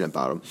necessarily thinking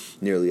about him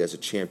nearly as a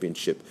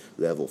championship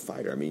level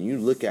fighter. You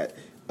look at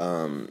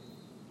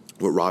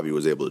what Robbie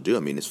was able to do.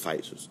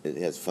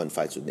 He has fun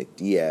fights with Nick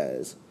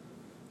Diaz.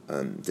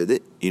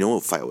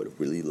 What fight I would have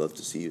really loved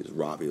to see is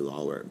Robbie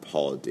Lawler and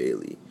Paul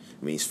Daly.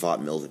 He's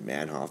fought Milton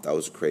Manhoff. That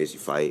was a crazy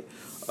fight.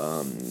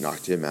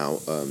 Knocked him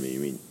out.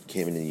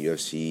 Came into the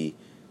UFC,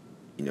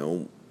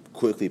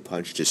 quickly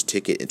punched his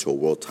ticket into a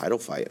world title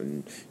fight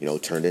and,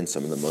 turned in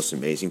some of the most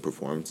amazing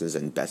performances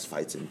and best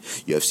fights in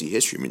UFC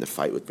history. The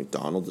fight with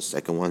McDonald, the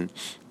second one,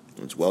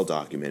 it's well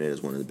documented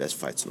as one of the best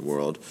fights in the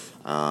world.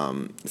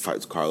 The fight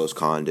with Carlos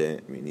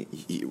Condit.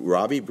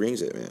 Robbie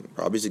brings it, man.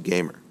 Robbie's a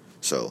gamer.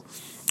 So,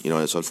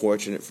 it's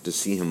unfortunate to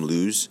see him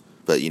lose.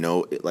 But,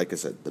 like I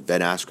said, the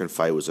Ben Askren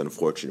fight was an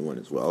unfortunate one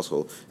as well.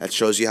 So that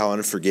shows you how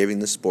unforgiving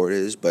the sport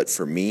is. But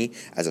for me,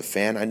 as a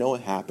fan, I know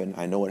what happened.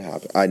 Ben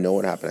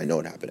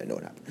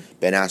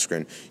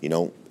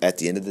Askren, at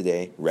the end of the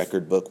day,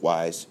 record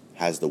book-wise,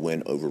 has the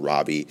win over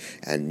Robbie.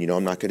 And,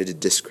 I'm not going to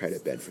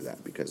discredit Ben for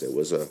that because it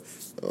was a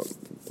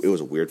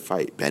weird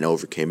fight. Ben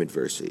overcame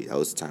adversity. That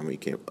was the time when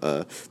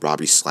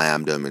Robbie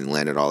slammed him and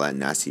landed all that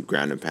nasty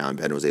ground and pound.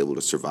 Ben was able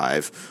to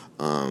survive.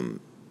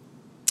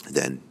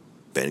 Then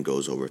Ben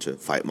goes over to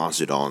fight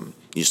Masvidal, and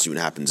you see what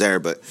happens there.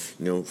 But,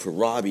 for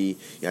Robbie,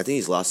 I think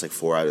he's lost like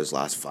 4 out of his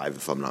last 5,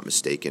 if I'm not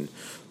mistaken.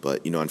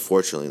 But,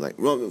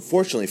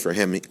 fortunately for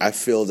him, I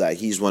feel that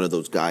he's one of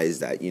those guys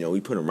that,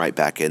 we put him right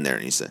back in there,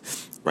 and he's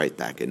right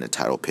back in the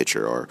title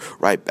picture or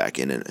right back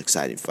in an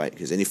exciting fight.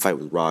 Because any fight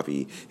with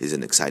Robbie is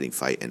an exciting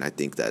fight, and I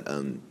think that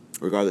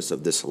regardless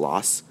of this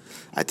loss,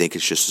 I think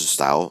it's just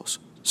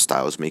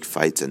styles make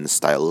fights, and the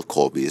style of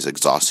Colby is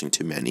exhausting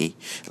to many.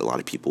 A lot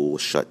of people will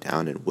shut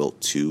down and wilt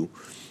to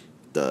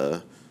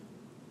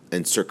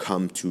and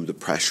succumb to the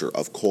pressure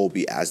of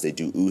Colby as they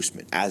do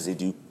Usman, as they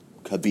do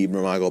Khabib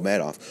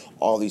Nurmagomedov.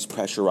 All these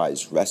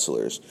pressurized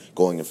wrestlers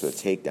going in for the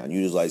takedown,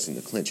 utilizing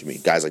the clinch.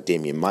 Guys like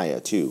Damian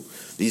Maia too.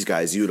 These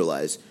guys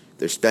utilize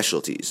their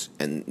specialties,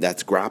 and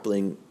that's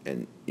grappling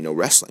and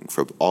wrestling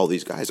for all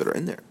these guys that are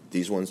in there.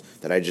 These ones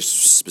that I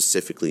just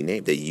specifically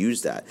named, they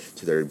use that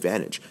to their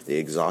advantage. They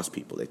exhaust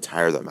people, they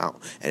tire them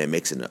out, and it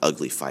makes it an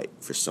ugly fight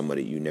for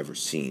somebody you never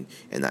seen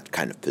in that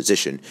kind of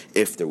position.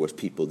 If there was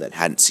people that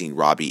hadn't seen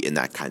Robbie in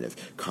that kind of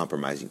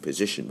compromising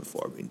position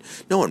before,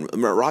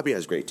 Robbie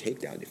has great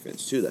takedown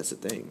defense too. That's the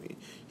thing.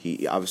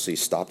 He obviously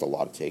stopped a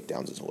lot of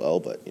takedowns as well,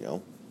 but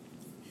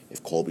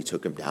If Colby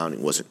took him down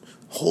and wasn't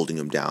holding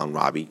him down,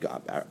 Robbie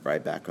got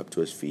right back up to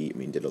his feet. I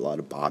mean, did a lot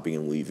of bobbing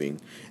and weaving.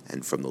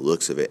 And from the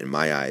looks of it, in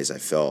my eyes, I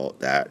felt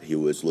that he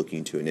was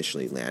looking to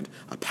initially land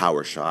a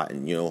power shot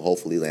and,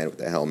 hopefully land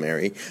with a Hail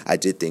Mary. I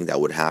did think that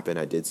would happen.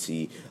 I did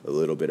see a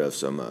little bit of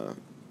some,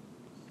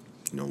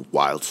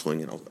 wild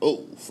swing. And I was,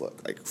 oh,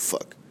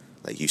 fuck.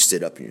 Like, you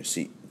sit up in your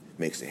seat,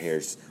 makes the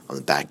hairs on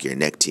the back of your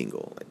neck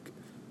tingle. Like,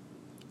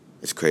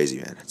 it's crazy,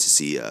 man, to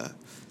see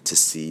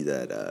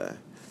that.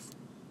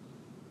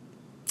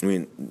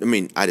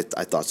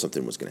 I thought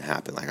something was going to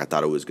happen. Like, I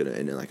thought it was going to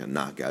end in, like, a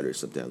knockout or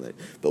something like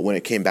that. But when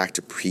it came back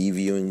to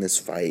previewing this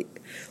fight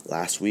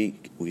last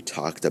week, we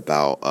talked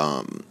about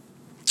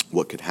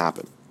what could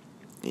happen.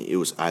 It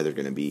was either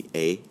going to be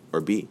A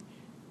or B.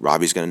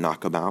 Robbie's going to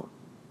knock him out,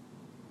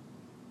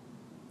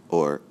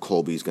 or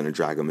Colby's going to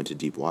drag him into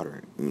deep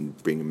water and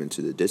bring him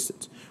into the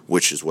distance,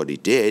 which is what he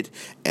did.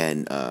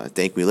 And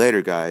thank me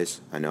later,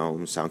 guys. I know I'm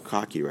going to sound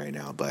cocky right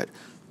now, but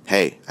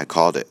hey, I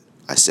called it.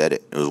 I said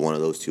it. It was one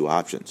of those two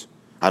options.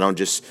 I don't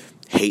just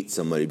hate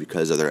somebody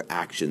because of their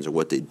actions or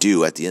what they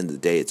do. At the end of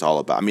the day, it's all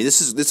about. I mean,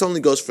 this only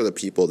goes for the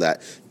people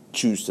that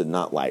choose to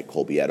not like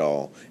Colby at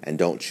all and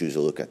don't choose to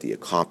look at the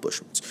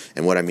accomplishments.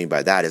 And what I mean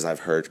by that is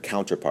I've heard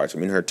counterparts. I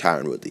heard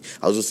Tyron Woodley.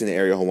 I was listening to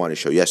Ariel Helwani's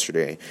show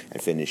yesterday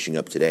and finishing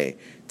up today.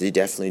 They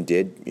definitely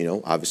did,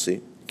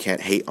 obviously.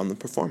 Can't hate on the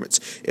performance.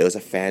 It was a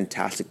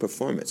fantastic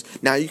performance.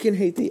 Now, you can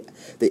hate the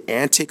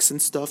antics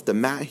and stuff. The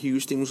Matt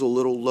Hughes thing was a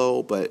little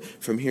low, but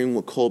from hearing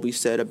what Colby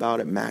said about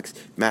it, Matt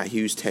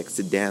Hughes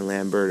texted Dan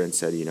Lambert and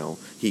said,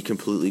 he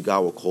completely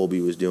got what Colby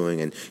was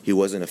doing, and he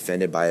wasn't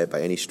offended by it by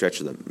any stretch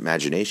of the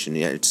imagination.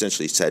 He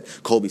essentially said,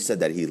 Colby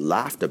said that he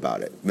laughed about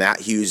it.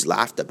 Matt Hughes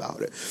laughed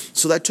about it.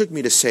 So that took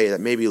me to say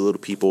that maybe a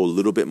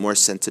little bit more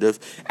sensitive.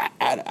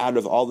 Out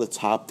of all the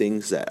top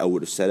things that I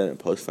would have said in a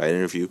post-fight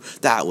interview,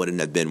 that wouldn't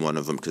have been one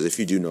of them. Because if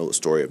you do know the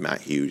story of Matt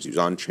Hughes, he was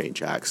on train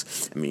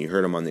tracks. You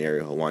heard him on the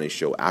Ariel Helwani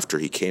show after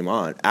he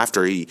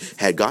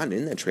had gotten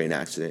in that train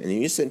accident, and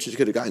he essentially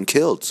could have gotten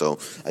killed. So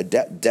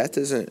death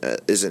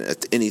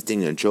isn't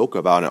anything to joke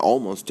about, and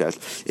almost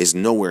death is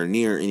nowhere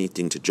near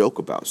anything to joke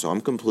about. So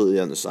I'm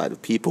completely on the side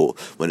of people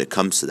when it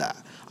comes to that.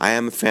 I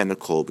am a fan of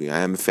Colby.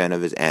 I am a fan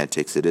of his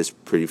antics. It is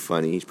pretty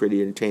funny. He's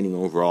pretty entertaining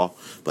overall,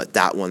 but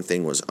that one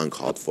thing was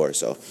uncalled for.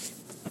 So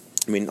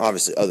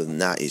obviously, other than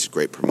that, he's a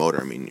great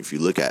promoter. If you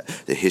look at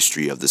the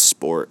history of the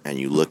sport and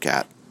you look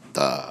at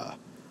the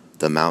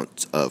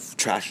amount of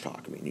trash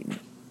talk,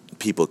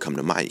 people come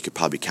to mind. You could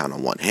probably count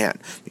on one hand.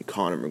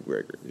 Conor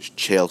McGregor, there's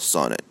Chael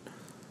Sonnen.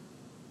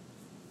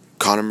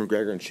 Conor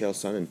McGregor and Chael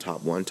Sonnen,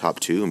 top 1, top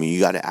 2. You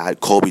got to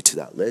add Colby to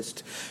that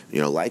list.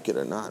 Like it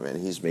or not, man,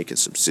 he's making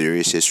some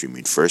serious history.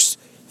 First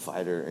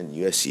fighter in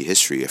UFC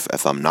history,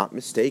 if I'm not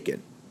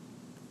mistaken,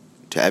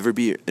 to ever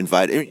be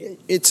invited.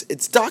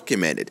 It's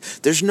documented.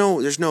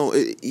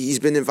 He's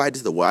been invited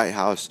to the White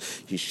House.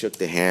 He shook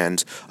the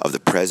hand of the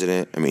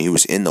president. He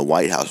was in the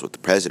White House with the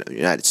president of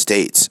the United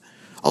States,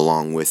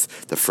 along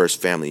with the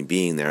first family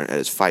being there at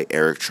his fight,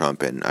 Eric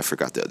Trump, and I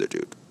forgot the other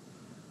dude.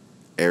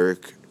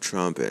 Eric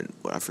Trump and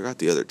I forgot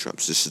the other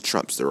Trumps. Just the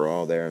Trumps. They were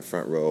all there in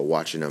front row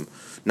watching him.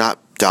 Not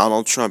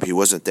Donald Trump. He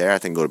wasn't there. I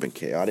think it would have been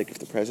chaotic if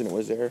the president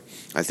was there.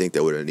 I think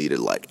they would have needed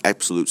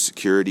absolute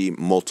security,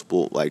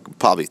 multiple,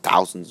 probably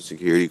thousands of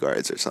security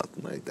guards or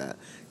something like that.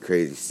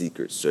 Crazy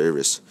Secret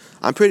Service.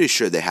 I'm pretty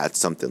sure they had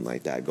something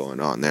like that going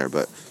on there.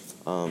 But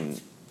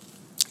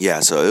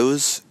yeah, so it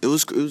was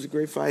a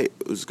great fight.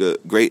 It was a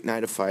great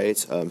night of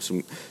fights.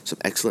 Some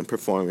excellent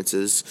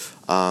performances.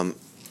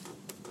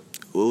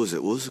 What was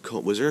it?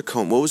 What was a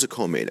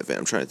co-main event?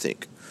 I'm trying to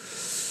think.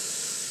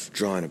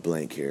 Drawing a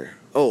blank here.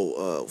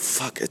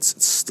 Fuck,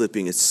 it's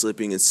slipping.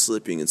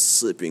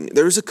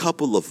 There was a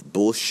couple of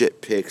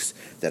bullshit picks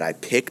that I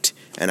picked,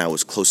 and I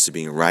was close to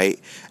being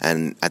right,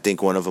 and I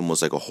think one of them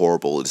was a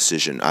horrible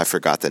decision. I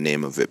forgot the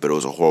name of it, but it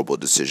was a horrible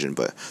decision,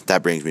 but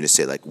that brings me to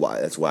say,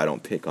 why? That's why I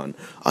don't pick on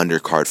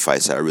undercard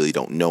fights that I really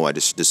don't know. I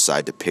just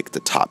decide to pick the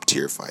top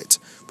tier fights.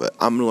 But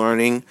I'm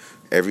learning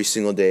every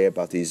single day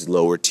about these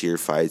lower tier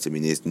fights.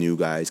 These new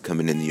guys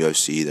coming in the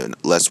UFC, the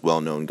less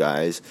well-known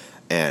guys,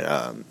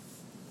 and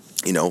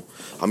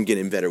I'm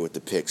getting better with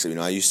the picks.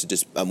 I used to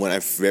just, when I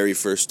very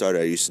first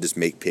started, I used to just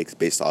make picks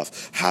based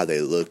off how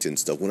they looked and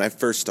stuff. When I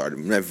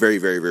very,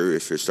 very, very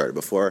first started,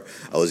 before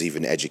I was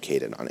even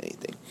educated on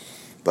anything.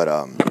 But,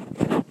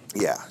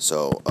 yeah,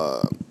 so,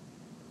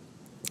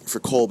 for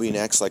Colby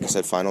next, like I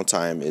said, final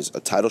time is a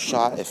title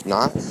shot. If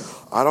not,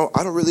 I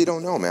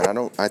don't know,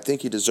 man. I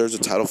think he deserves a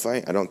title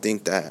fight. I don't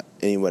think that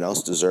anyone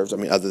else deserves.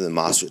 Other than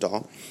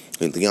Masvidal.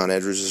 Leon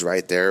Edwards is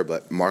right there,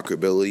 but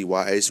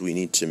marketability-wise, we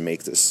need to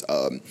make this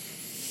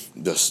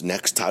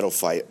next title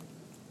fight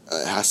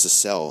has to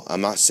sell.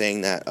 I'm not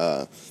saying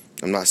that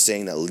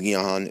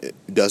Leon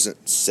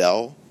doesn't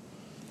sell.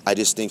 I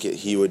just think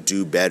he would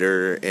do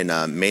better in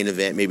a main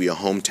event, maybe a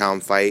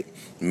hometown fight,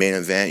 main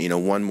event,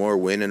 one more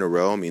win in a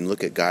row.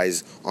 Look at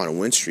guys on a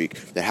win streak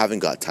that haven't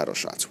got title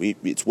shots.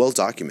 It's well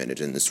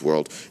documented in this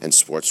world and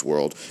sports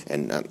world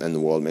and the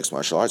world of mixed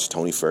martial arts.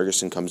 Tony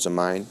Ferguson comes to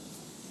mind.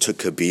 took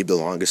Khabib the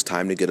longest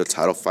time to get a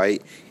title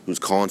fight. He was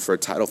calling for a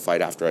title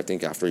fight after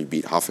he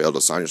beat Rafael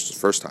dos Anjos the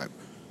first time.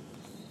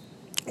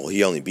 Well,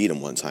 he only beat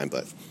him one time,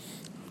 but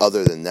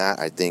other than that,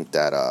 I think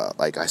that,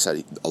 like I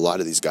said, a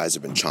lot of these guys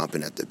have been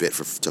chomping at the bit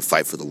to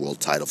fight for the world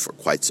title for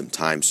quite some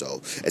time.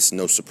 So it's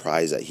no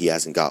surprise that he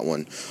hasn't got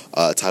one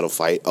title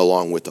fight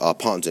along with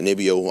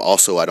Ponzinibbio.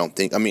 Also, I don't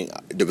think,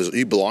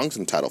 he belongs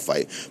in title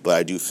fight, but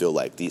I do feel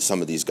like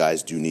some of these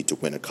guys do need to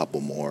win a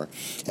couple more.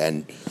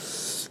 And,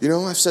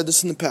 I've said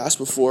this in the past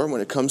before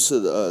when it comes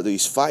to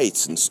these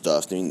fights and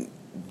stuff.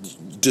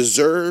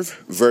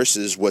 Deserve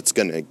versus what's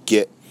going to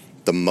get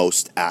the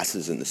most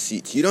asses in the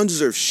seats. You don't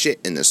deserve shit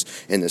in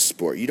this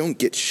sport. You don't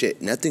get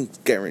shit. Nothing's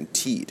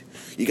guaranteed.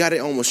 You got to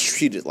almost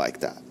treat it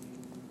like that.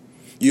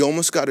 You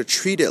almost got to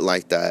treat it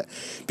like that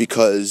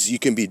because you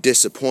can be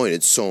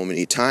disappointed so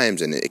many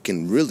times and it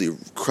can really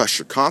crush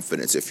your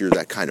confidence if you're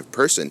that kind of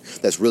person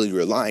that's really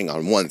relying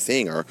on one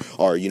thing or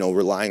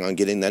relying on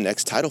getting the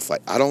next title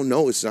fight. I don't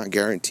know. It's not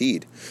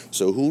guaranteed.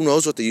 So who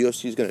knows what the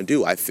UFC is going to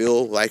do? I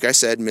feel, like I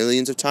said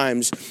millions of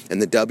times, in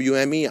the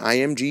WME,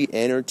 IMG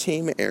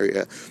entertainment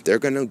area, they're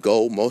going to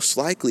go most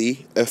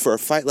likely, for a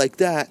fight like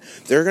that,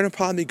 they're going to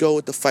probably go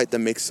with the fight that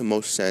makes the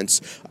most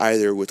sense,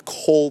 either with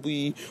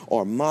Colby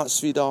or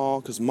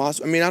Masvidal.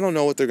 I don't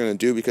know what they're going to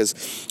do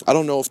because I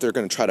don't know if they're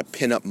going to try to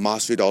pin up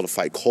Masvidal to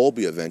fight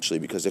Colby eventually,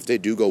 because if they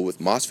do go with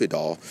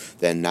Masvidal,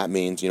 then that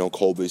means,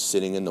 Colby's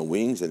sitting in the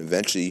wings and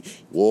eventually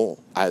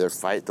will either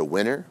fight the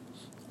winner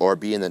or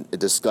be in a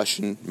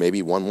discussion,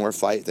 maybe one more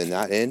fight than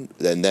that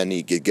then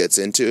he gets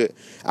into it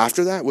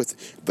after that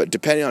but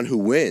depending on who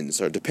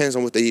wins, or depends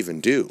on what they even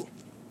do.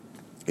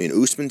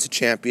 Usman's a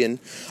champion.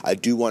 I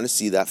do want to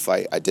see that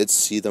fight. I did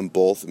see them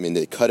both.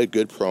 They cut a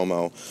good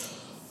promo.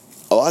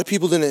 A lot of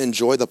people didn't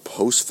enjoy the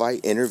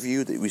post-fight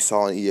interview that we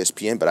saw on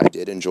ESPN, but I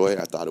did enjoy it.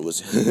 I thought it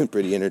was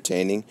pretty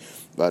entertaining.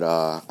 But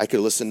I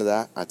could listen to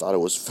that. I thought it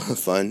was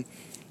fun.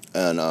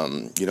 And,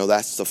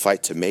 that's the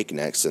fight to make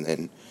next.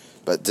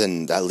 But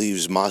then that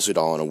leaves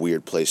Masvidal in a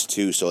weird place,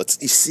 too. So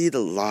you see the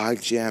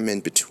logjam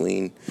in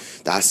between.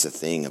 That's the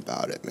thing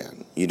about it,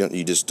 man.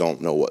 We just don't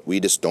know what we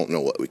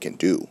can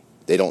do.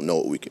 They don't know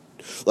what we can.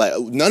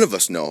 None of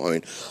us know.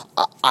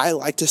 I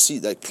like to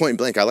see, point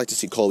blank, I like to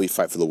see Colby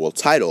fight for the world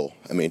title.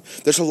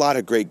 There's a lot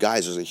of great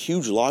guys. There's a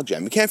huge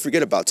logjam. We can't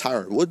forget about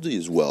Tyron Woodley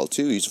as well,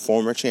 too. He's a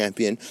former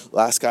champion,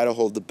 last guy to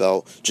hold the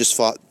belt, just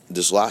fought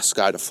this last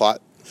guy to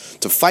fight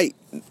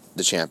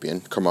the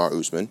champion, Kamaru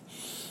Usman.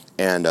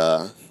 And,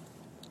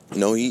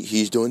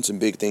 he's doing some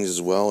big things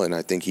as well, and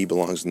I think he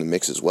belongs in the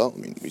mix as well.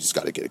 We just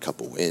got to get a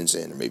couple wins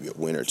in, or maybe a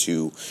win or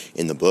two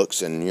in the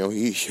books, and,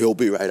 he'll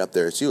be right up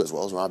there, too, as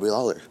well as Robbie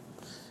Lawler.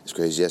 As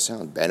crazy as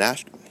sound. Ben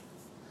Askren,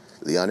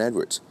 Leon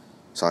Edwards,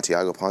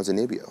 Santiago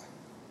Ponzinibbio.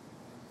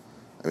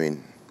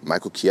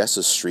 Michael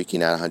Chiesa's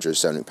streaking at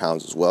 170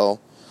 pounds as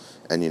well.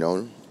 And,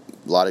 a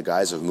lot of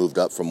guys have moved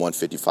up from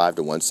 155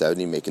 to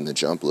 170, making the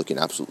jump, looking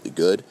absolutely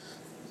good.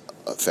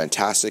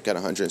 Fantastic at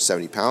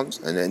 170 pounds.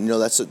 And then,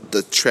 that's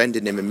the trend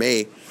in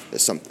MMA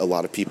that a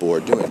lot of people are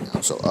doing now.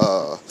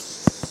 So,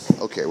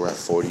 okay, we're at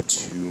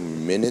 42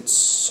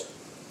 minutes.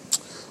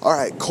 All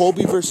right,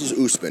 Colby versus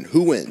Usman.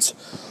 Who wins?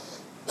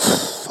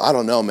 I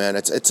don't know, man.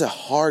 It's a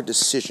hard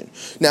decision.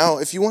 Now,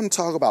 if you want to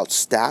talk about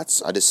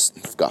stats, I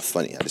just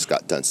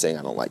got done saying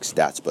I don't like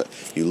stats, but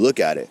you look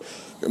at it.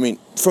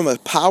 From a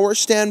power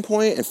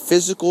standpoint and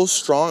physical,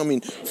 strong,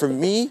 for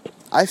me,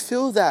 I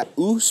feel that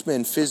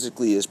Usman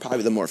physically is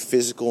probably the more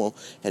physical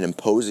and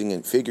imposing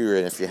in figure,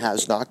 and if he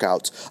has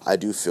knockouts, I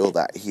do feel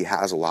that he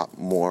has a lot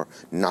more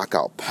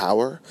knockout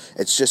power.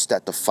 It's just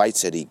that the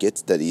fights that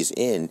he's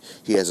in,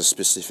 he has a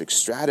specific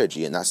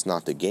strategy, and that's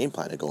not the game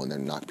plan to go in there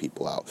and knock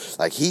people out.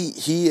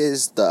 He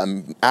is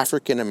the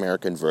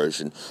African-American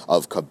version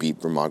of Khabib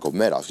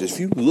Nurmagomedov. If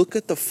you look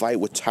at the fight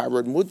with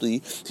Tyron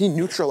Woodley, he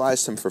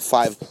neutralized him for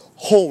 5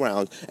 whole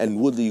rounds, and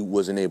Woodley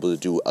wasn't able to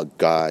do a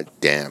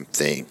goddamn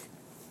thing.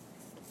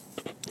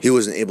 He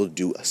wasn't able to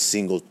do a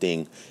single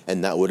thing.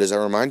 And what does that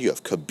remind you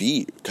of?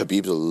 Khabib.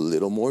 Khabib's a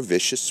little more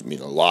vicious. A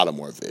lot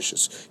more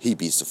vicious. He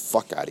beats the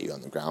fuck out of you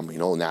on the ground.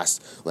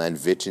 Land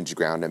vintage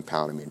ground and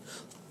pound.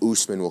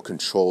 Usman will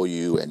control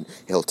you, and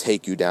he'll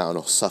take you down,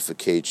 he'll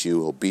suffocate you,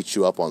 he'll beat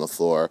you up on the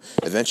floor,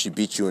 eventually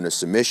beat you into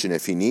submission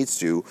if he needs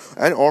to,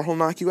 or he'll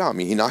knock you out.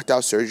 He knocked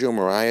out Sergio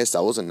Moraes.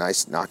 That was a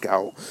nice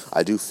knockout.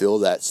 I do feel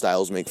that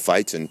styles make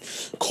fights. And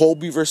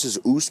Colby versus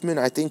Usman,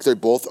 I think they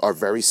both are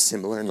very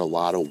similar in a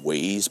lot of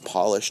ways,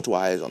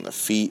 polished-wise, on the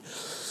feet.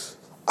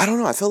 I don't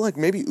know. I feel like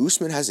maybe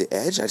Usman has the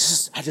edge. I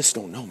just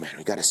don't know, man.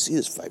 We got to see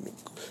this fight.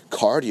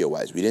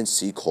 Cardio-wise, we didn't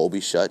see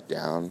Colby shut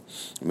down.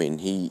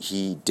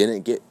 He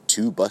didn't get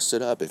too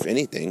busted up, if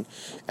anything,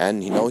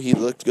 and he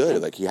looked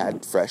good. He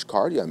had fresh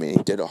cardio. He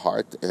did it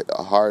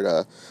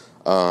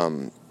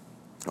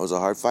was a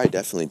hard fight,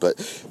 definitely. But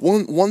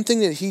one thing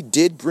that he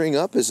did bring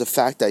up is the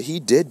fact that he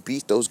did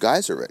beat those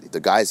guys already.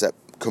 The guys that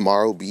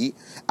Kamaru beat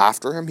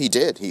after him, he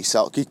did. He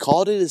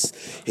called it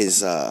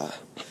his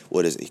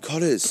what is it? He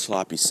called it his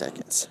sloppy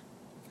seconds.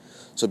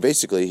 So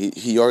basically,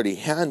 he already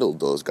handled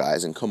those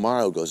guys, and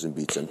Kamaru goes and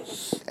beats him.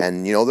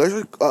 And,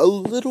 there's a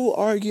little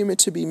argument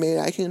to be made.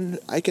 I can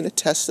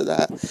attest to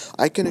that.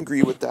 I can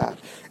agree with that.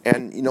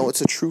 And,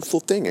 it's a truthful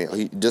thing.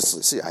 He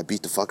just, see, I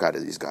beat the fuck out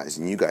of these guys,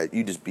 and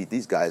you just beat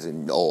these guys,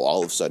 and,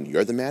 all of a sudden,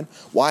 you're the man?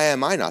 Why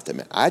am I not the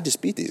man? I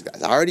just beat these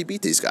guys. I already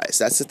beat these guys.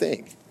 That's the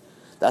thing.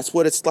 That's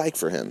what it's like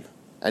for him.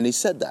 And he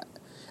said that.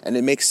 And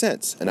it makes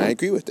sense, and I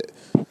agree with it.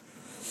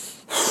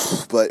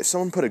 But if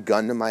someone put a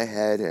gun to my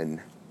head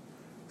and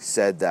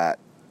said that,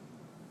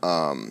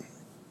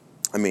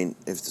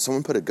 if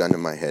someone put a gun to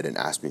my head and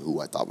asked me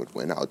who I thought would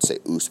win, I would say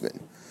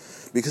Usman.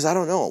 Because I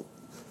don't know.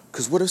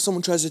 Because what if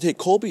someone tries to take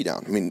Colby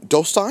down?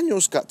 Dos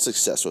Anjos got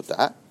success with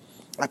that.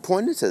 I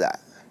pointed to that.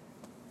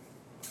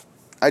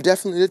 I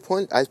definitely did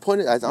point. I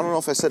don't know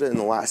if I said it in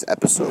the last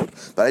episode,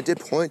 but I did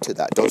point to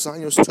that. Dos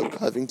Anjos took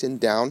Covington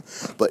down,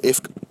 but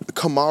if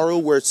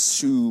Kamaru were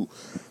to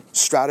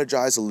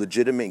strategize a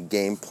legitimate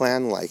game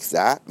plan like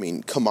that,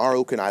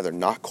 Kamaru can either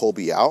knock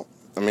Colby out.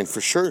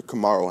 For sure,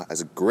 Kamaru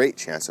has a great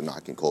chance of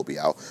knocking Colby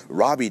out.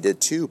 Robbie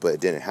did too, but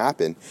it didn't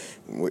happen,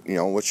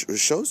 which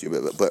shows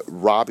you. But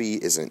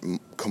Robbie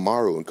isn't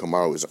Kamaru, and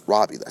Kamaru isn't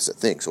Robbie. That's the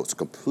thing. So it's a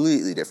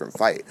completely different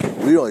fight.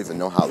 We don't even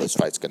know how this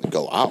fight's going to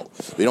go out.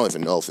 We don't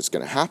even know if it's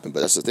going to happen.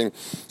 But that's the thing.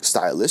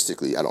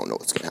 Stylistically, I don't know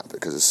what's going to happen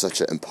because it's such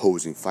an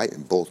imposing fight,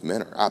 and both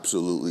men are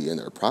absolutely in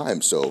their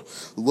prime. So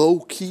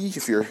low-key,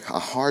 if you're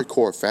a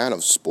hardcore fan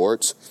of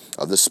sports,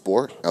 of the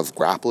sport, of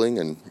grappling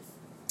and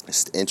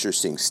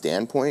interesting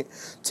standpoint,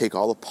 take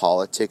all the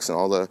politics and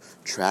all the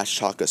trash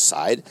talk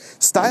aside,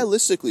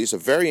 stylistically it's a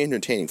very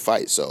entertaining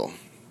fight. So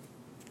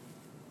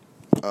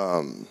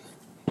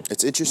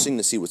it's interesting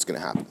to see what's going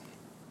to happen.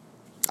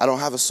 I don't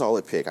have a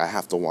solid pick. I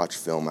have to watch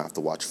film. I have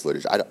to watch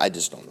footage. I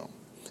just don't know.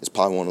 It's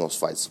probably one of those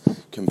fights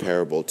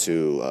comparable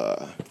to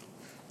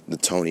the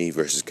Tony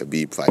versus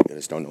Khabib fight. I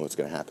just don't know what's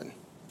going to happen.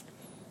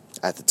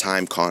 At the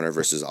time, Conor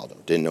versus Aldo.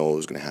 Didn't know what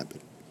was going to happen.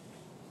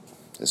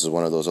 This is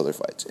one of those other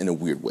fights in a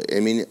weird way.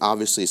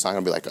 Obviously, it's not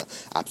going to be like an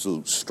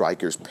absolute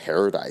striker's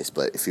paradise,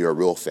 but if you're a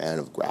real fan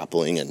of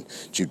grappling and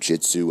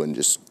jiu-jitsu and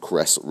just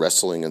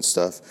wrestling and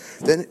stuff,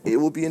 then it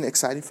will be an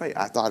exciting fight.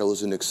 I thought it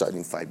was an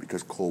exciting fight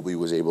because Colby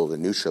was able to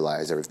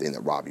neutralize everything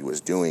that Robbie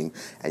was doing.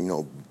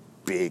 And,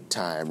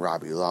 big-time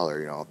Robbie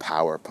Lawler, a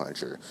power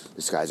puncher.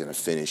 This guy's going to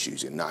finish you.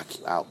 He's going to knock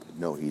you out. But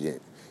no, he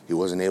didn't. He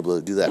wasn't able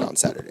to do that on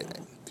Saturday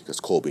night because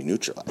Colby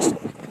neutralized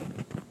him.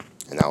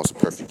 And that was a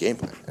perfect game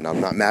plan. And I'm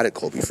not mad at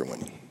Colby for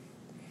winning.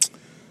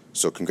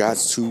 So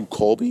congrats to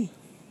Colby.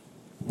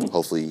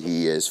 Hopefully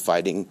he is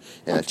fighting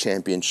in a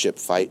championship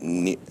fight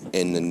in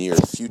the near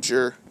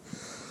future.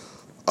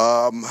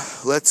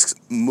 Let's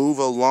move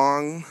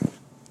along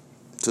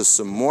to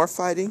some more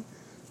fighting.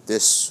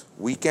 This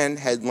weekend,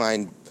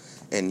 headlined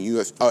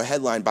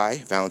by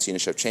Valentina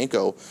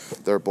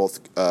Shevchenko. They're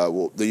both.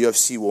 The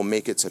UFC will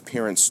make its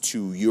appearance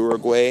to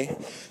Uruguay.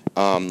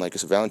 Like I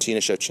said, Valentina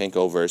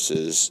Shevchenko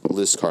versus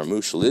Liz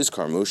Carmouche. Liz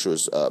Carmouche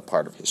was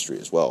part of history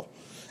as well,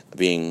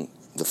 being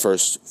the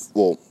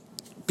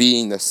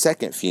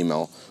second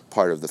female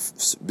part of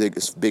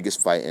the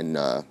biggest fight in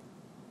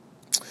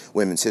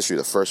women's history.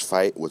 The first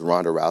fight with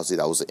Ronda Rousey,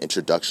 that was the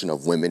introduction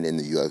of women in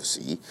the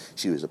UFC.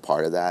 She was a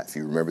part of that. If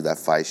you remember that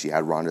fight, she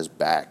had Ronda's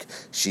back.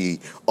 She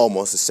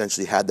almost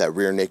essentially had that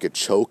rear naked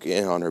choke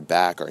in on her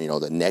back, or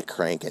the neck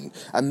crank. And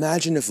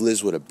imagine if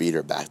Liz would have beat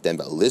her back then.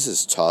 But Liz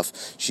is tough.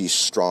 She's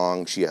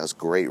strong. She has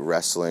great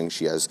wrestling.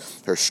 She has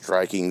her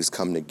strikings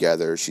come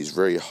together. She's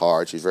very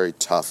hard. She's very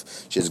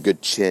tough. She has a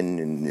good chin,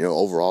 and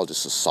overall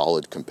just a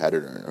solid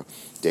competitor.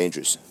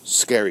 Dangerous,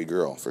 scary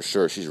girl for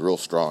sure. She's real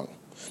strong.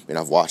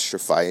 I've watched her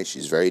fight.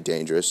 She's very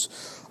dangerous.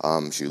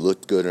 She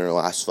looked good in her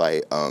last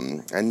fight.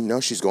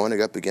 And she's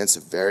going up against a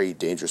very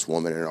dangerous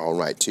woman in her own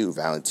right, too,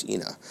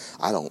 Valentina.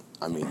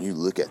 You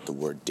look at the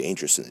word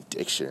dangerous in the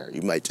dictionary,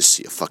 you might just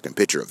see a fucking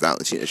picture of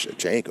Valentina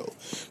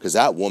Shevchenko. Because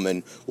that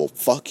woman will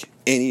fuck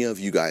any of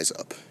you guys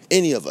up.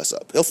 Any of us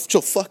up.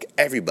 She'll fuck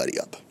everybody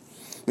up.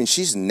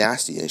 She's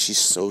nasty, and she's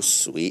so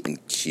sweet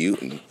and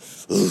cute, and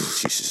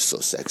she's just so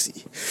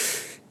sexy.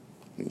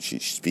 She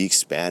speaks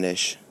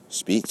Spanish,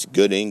 speaks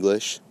good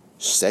English,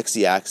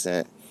 sexy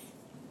accent.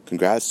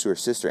 Congrats to her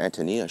sister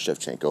Antonia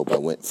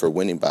Shevchenko for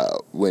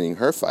winning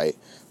her fight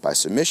by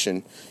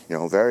submission.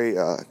 Very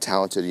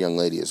talented young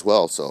lady as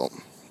well. So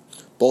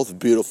both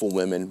beautiful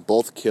women,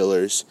 both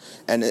killers,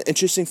 and an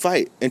interesting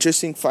fight.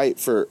 Interesting fight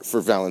for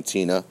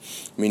Valentina.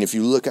 If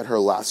you look at her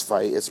last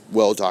fight, it's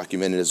well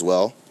documented as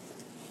well.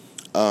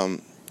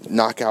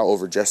 Knockout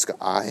over Jessica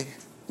Ai.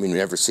 We've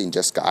never seen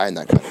Jessica Ai in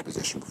that kind of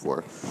position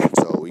before,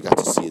 so we got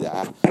to see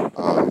that.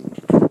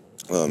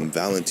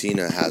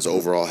 Valentina has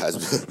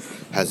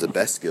the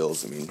best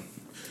skills.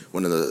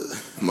 One of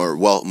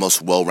the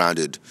most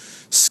well-rounded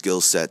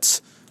skill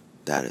sets.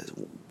 That is,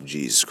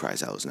 Jesus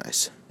Christ, that was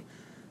nice.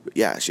 But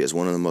yeah, she has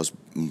one of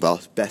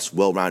the best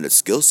well-rounded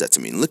skill sets.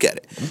 Look at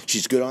it.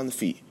 She's good on the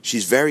feet.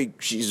 She's very,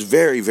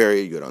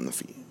 very good on the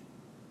feet.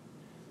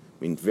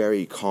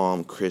 Very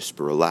calm, crisp,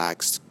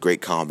 relaxed,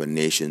 great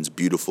combinations,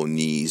 beautiful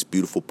knees,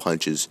 beautiful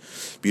punches,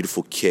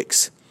 beautiful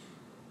kicks.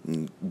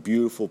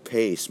 beautiful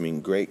pace,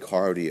 great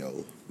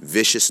cardio,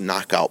 vicious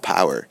knockout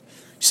power.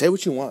 Say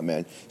what you want,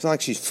 man. It's not like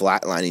she's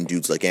flatlining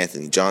dudes like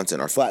Anthony Johnson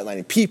or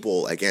flatlining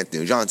people like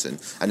Anthony Johnson.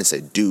 I didn't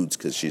say dudes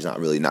because she's not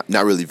really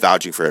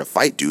vouching for her to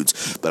fight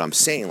dudes, but I'm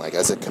saying, like,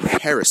 as a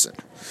comparison,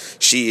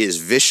 she is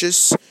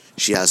vicious.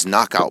 She has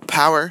knockout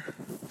power,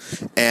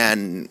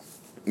 and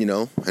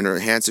and her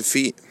hands and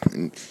feet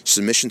and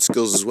submission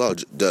skills as well.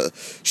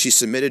 She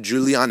submitted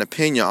Juliana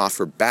Pena off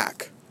her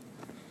back.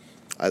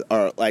 That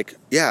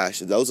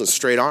was a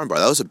straight armbar.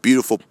 That was a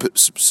beautiful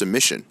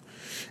submission.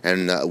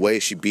 And the way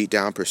she beat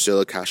down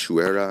Priscilla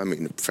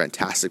Cachoeira,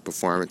 fantastic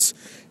performance.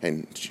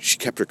 And she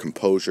kept her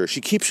composure.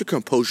 She keeps her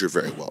composure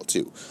very well,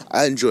 too.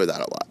 I enjoy that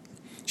a lot.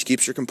 She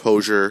keeps her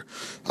composure.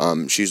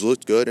 She's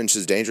looked good, and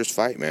she's a dangerous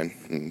fight, man.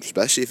 And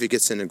especially if it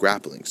gets into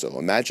grappling. So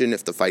imagine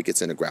if the fight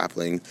gets into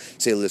grappling,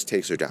 say Liz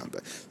takes her down.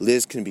 But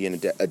Liz can be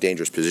in a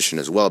dangerous position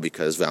as well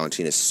because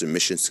Valentina's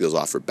submission skills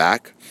off her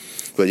back.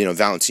 But,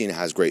 Valentina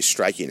has great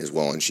striking as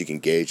well, and she can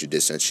gauge the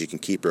distance. She can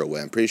keep her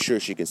away. I'm pretty sure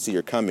she can see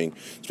her coming,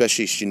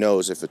 especially she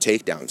knows if a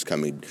takedown's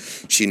coming.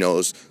 She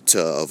knows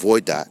to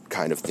avoid that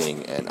kind of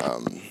thing and,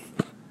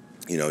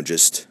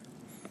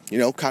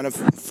 kind of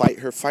fight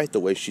her fight the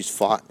way she's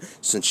fought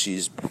since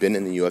she's been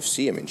in the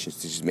UFC.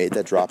 She's made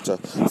that drop to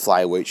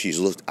flyweight. She's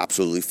looked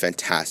absolutely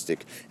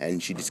fantastic,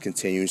 and she just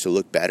continues to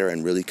look better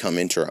and really come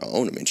into her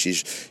own.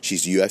 She's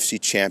UFC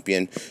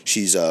champion.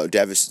 She's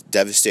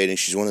devastating.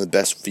 She's one of the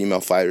best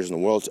female fighters in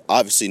the world.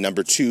 Obviously,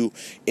 number 2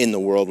 in the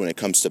world when it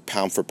comes to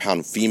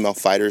pound-for-pound female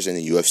fighters in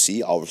the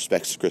UFC. All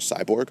respects to Cris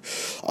Cyborg.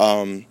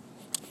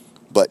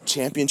 But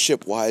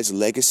championship-wise,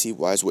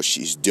 legacy-wise, what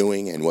she's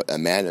doing and what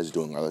Amanda's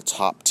doing are the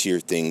top-tier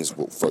things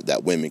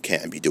that women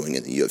can be doing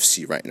in the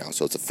UFC right now.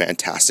 So it's a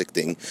fantastic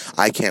thing.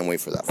 I can't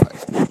wait for that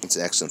fight. It's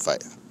an excellent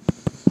fight.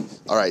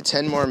 All right,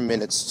 10 more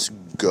minutes to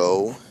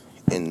go.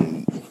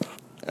 And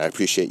I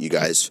appreciate you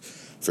guys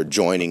for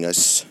joining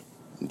us,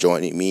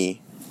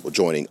 joining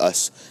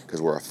us,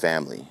 because we're a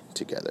family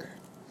together.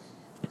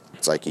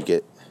 It's like you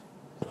get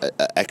an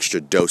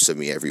extra dose of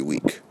me every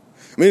week.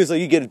 It's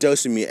like you get a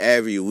dose of me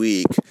every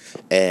week,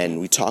 and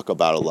we talk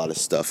about a lot of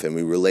stuff, and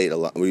we relate a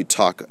lot. We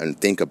talk and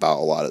think about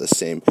a lot of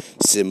the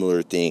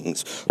similar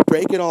things.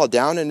 Break it all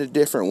down in a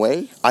different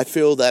way. I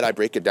feel that I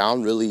break it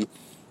down really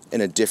in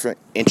a different,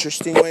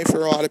 interesting way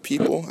for a lot of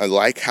people. I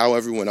like how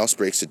everyone else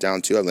breaks it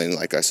down, too.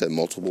 Like I said,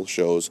 multiple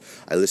shows.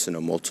 I listen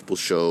to multiple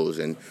shows,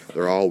 and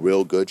they're all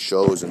real good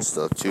shows and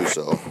stuff, too.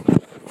 So,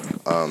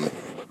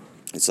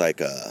 it's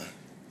like,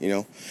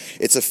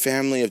 it's a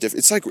family of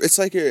different. It's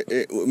like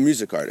a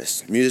music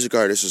artist. Music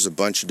artists is a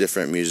bunch of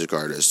different music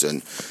artists,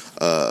 and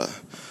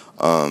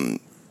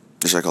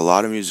there's like a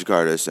lot of music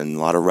artists and a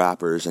lot of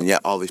rappers, and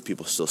yet all these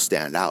people still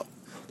stand out.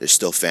 There's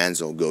still fans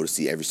that will go to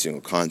see every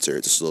single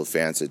concert. There's still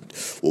fans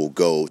that will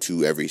go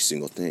to every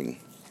single thing.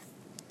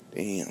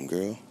 Damn,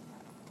 girl,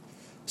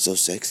 so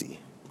sexy.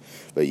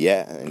 But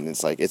yeah, and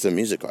it's like it's a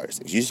music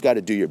artist. You just got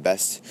to do your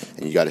best,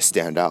 and you got to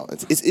stand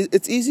out.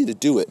 It's easy to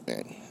do it,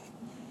 man.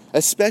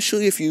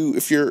 Especially if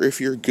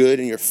you're good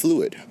and you're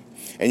fluid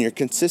and you're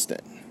consistent.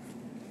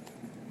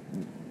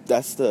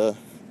 That's the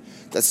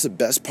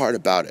best part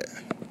about it.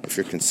 If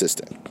you're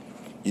consistent,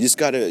 you just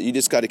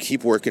gotta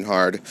keep working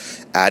hard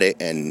at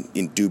it and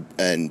do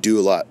a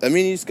lot.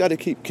 You just gotta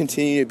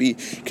continue to be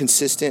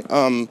consistent.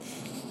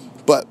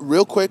 But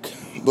real quick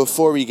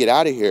before we get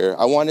out of here,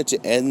 I wanted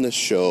to end the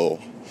show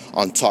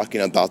on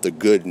talking about the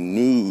good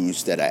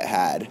news that I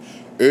had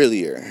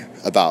earlier.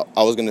 I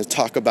was gonna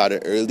talk about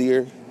it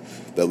earlier.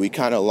 But we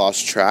kind of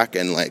lost track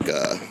and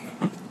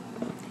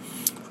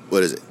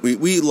what is it?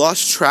 We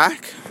lost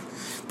track,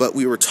 but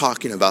we were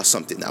talking about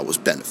something that was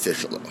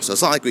beneficial. So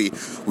it's not like we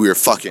were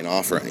fucking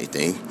off or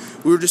anything.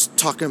 We were just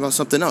talking about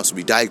something else.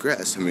 We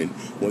digressed.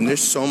 When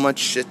there's so much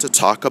shit to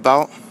talk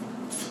about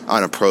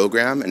on a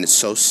program and it's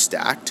so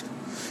stacked,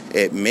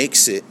 it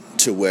makes it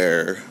to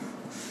where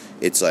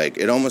it's like,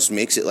 it almost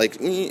makes it like,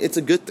 it's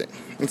a good thing.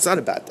 It's not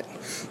a bad thing.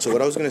 So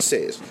what I was going to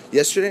say is,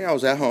 yesterday I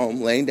was at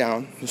home, laying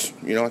down, I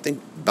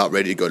think about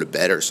ready to go to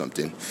bed or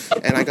something,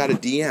 and I got a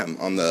DM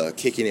on the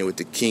Kicking It with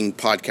the King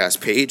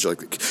podcast page, like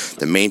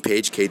the main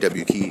page,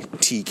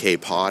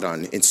 KWTK Pod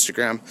on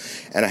Instagram,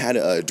 and I had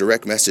a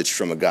direct message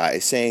from a guy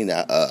saying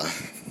that,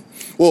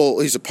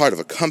 he's a part of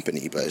a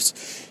company, but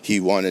he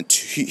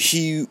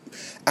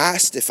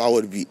asked if I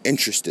would be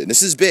interested.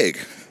 This is big.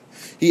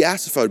 He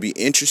asked if I would be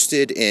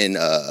interested in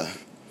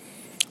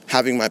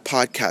having my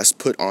podcast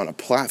put on a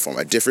platform,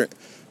 a different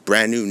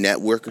brand new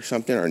network or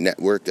something, or a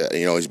network that,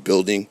 is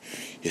building,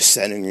 is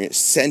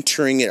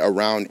centering it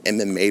around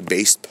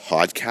MMA-based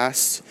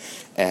podcasts,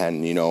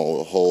 and,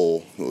 a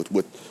whole,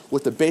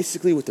 with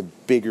the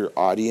bigger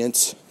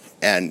audience,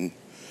 and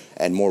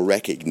more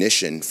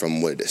recognition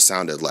from what it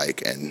sounded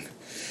like, and,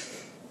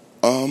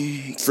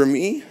 for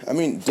me,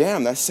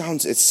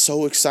 it's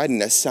so exciting.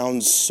 That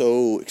sounds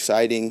so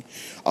exciting.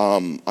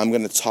 I'm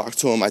going to talk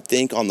to him, I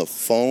think, on the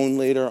phone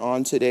later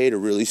on today to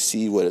really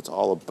see what it's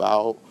all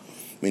about.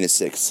 I mean,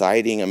 it's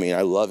exciting. I mean,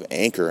 I love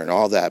Anchor and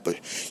all that, but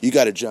you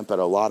got to jump at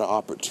a lot of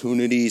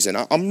opportunities, and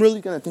I'm really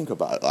going to think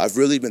about it. I've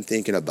really been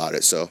thinking about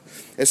it, so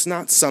it's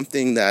not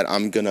something that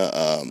I'm going to,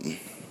 I'm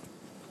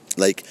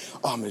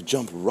going to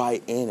jump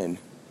right in and,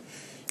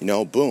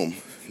 boom,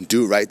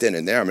 do it right then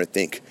and there. I'm going to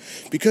think,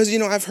 because,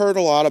 I've heard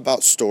a lot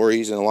about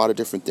stories and a lot of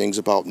different things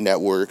about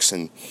networks,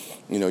 and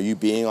you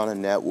being on a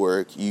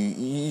network,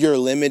 you're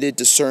limited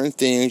to certain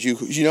things.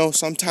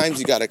 Sometimes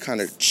you got to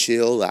kind of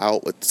chill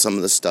out with some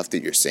of the stuff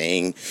that you're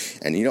saying.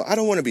 And, I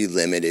don't want to be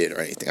limited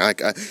or anything.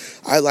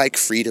 I like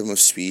freedom of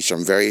speech.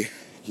 I'm very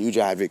huge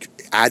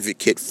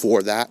advocate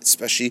for that,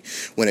 especially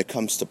when it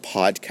comes to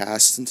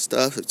podcasts and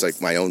stuff. It's like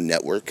my own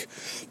network.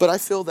 But I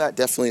feel that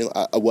definitely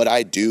what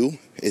I do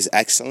is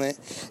excellent,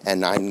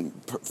 and I'm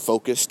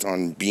focused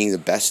on being the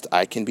best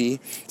I can be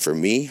for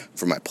me,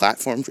 for my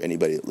platform, for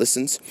anybody that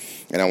listens.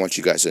 And I want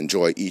you guys to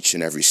enjoy each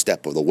and every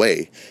step of the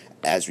way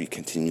as we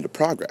continue to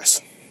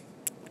progress.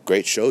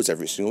 Great shows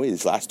every single week.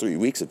 These last 3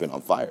 weeks have been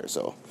on fire,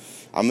 so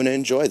I'm going to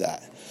enjoy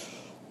that.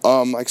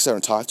 Like I said, I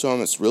talked to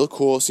him. It's really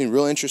cool. It seemed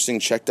real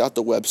interesting. Checked out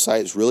the website.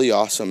 It's really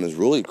awesome. It's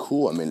really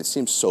cool. I mean, it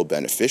seems so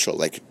beneficial.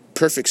 Like,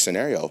 perfect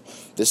scenario.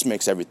 This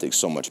makes everything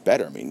so much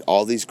better. I mean,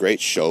 all these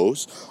great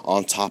shows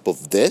on top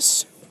of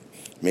this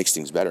makes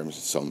things better.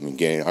 So,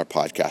 getting our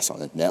podcast on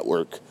the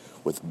network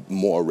with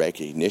more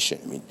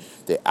recognition. I mean,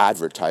 they'll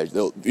advertise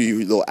your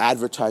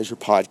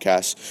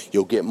podcast.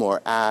 You'll get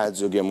more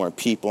ads. You'll get more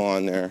people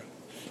on there.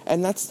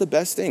 And that's the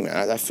best thing,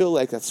 man. I feel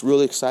like that's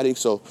really exciting.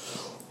 So,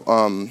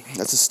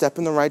 that's a step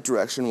in the right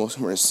direction. We're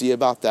going to see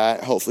about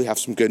that. Hopefully have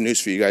some good news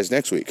for you guys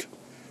next week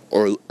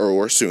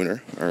or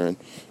sooner, or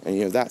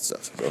any of that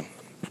stuff. So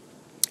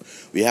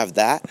we have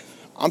that.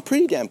 I'm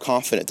pretty damn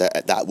confident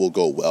that will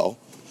go well.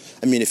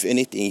 I mean, if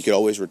anything, you could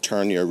always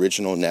return your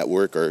original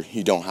network, or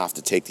you don't have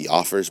to take the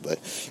offers, but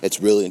it's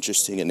really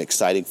interesting and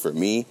exciting for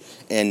me.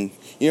 And,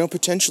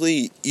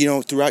 potentially,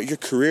 throughout your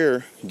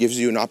career, gives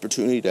you an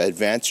opportunity to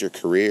advance your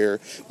career,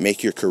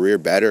 make your career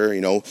better,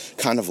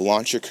 kind of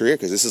launch your career,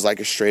 because this is like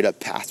a straight up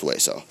pathway.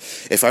 So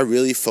if I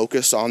really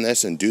focus on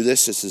this and do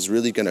this, this is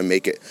really going to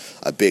make it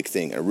a big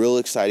thing, a real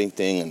exciting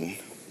thing. And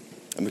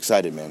I'm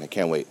excited, man. I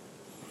can't wait.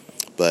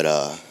 But,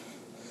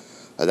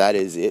 that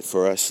is it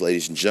for us,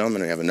 ladies and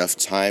gentlemen. We have enough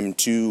time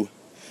to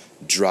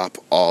drop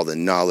all the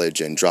knowledge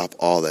and drop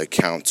all the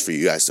accounts for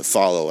you guys to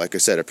follow. Like I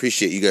said, I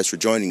appreciate you guys for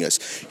joining us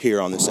here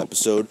on this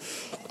episode.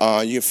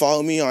 You can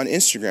follow me on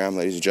Instagram,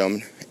 ladies and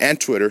gentlemen, and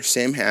Twitter,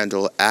 same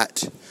handle,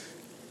 at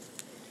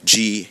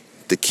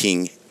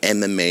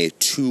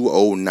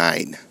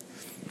GTheKingMMA209,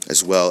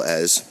 as well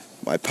as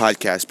my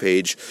podcast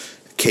page,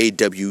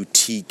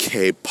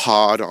 KWTK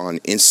Pod on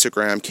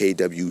Instagram,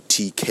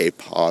 KWTK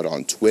Pod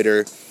on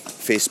Twitter,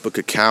 Facebook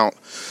account,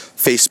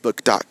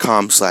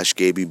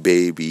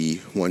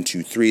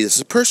 facebook.com/GabyBaby123. This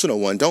is a personal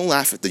one. Don't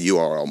laugh at the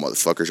URL,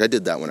 motherfuckers. I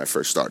did that when I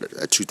first started,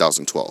 at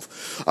 2012.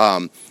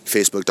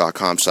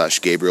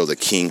 Facebook.com/Gabriel the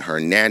King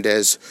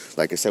Hernandez.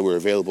 Like I said, we're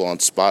available on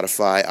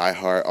Spotify,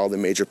 iHeart, all the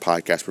major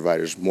podcast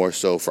providers, more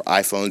so for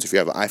iPhones. If you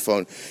have an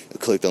iPhone,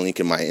 click the link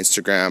in my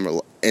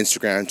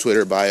Instagram,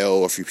 Twitter bio,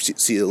 or if you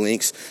see the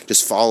links,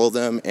 just follow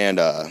them, and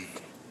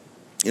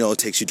it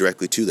takes you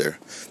directly to there.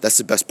 That's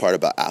the best part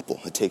about Apple.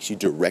 It takes you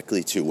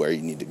directly to where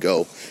you need to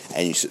go,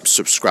 and you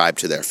subscribe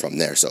to there from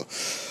there. So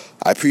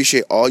I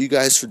appreciate all you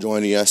guys for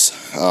joining us.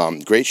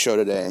 Great show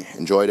today.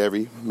 Enjoyed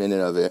every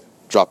minute of it.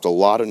 Dropped a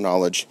lot of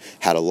knowledge.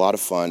 Had a lot of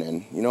fun.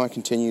 And, I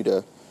continue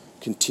to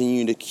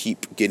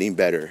keep getting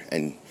better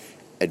and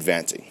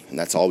advancing. And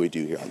that's all we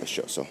do here on the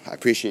show. So I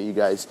appreciate you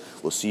guys.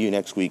 We'll see you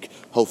next week.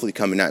 Hopefully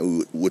coming out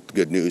with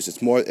good news.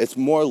 It's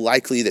more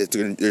likely that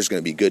there's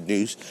going to be good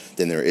news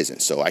than there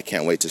isn't. So I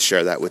can't wait to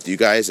share that with you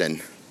guys,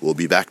 and we'll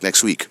be back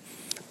next week.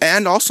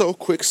 And also,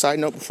 quick side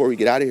note before we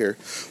get out of here,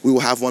 we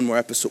will have one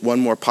more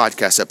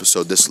podcast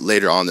episode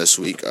later on this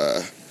week.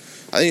 I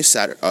think it's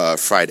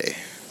Friday.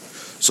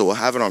 So we'll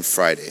have it on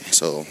Friday.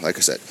 So like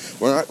I said,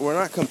 we're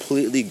not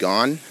completely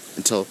gone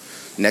until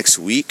next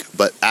week,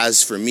 but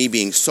as for me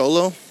being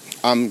solo,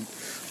 you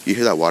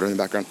hear that water in the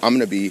background? I'm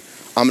gonna be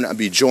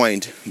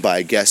joined by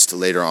a guest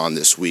later on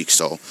this week,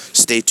 so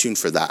stay tuned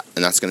for that,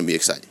 and that's gonna be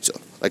exciting. So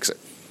like I said,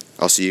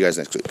 I'll see you guys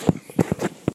next week.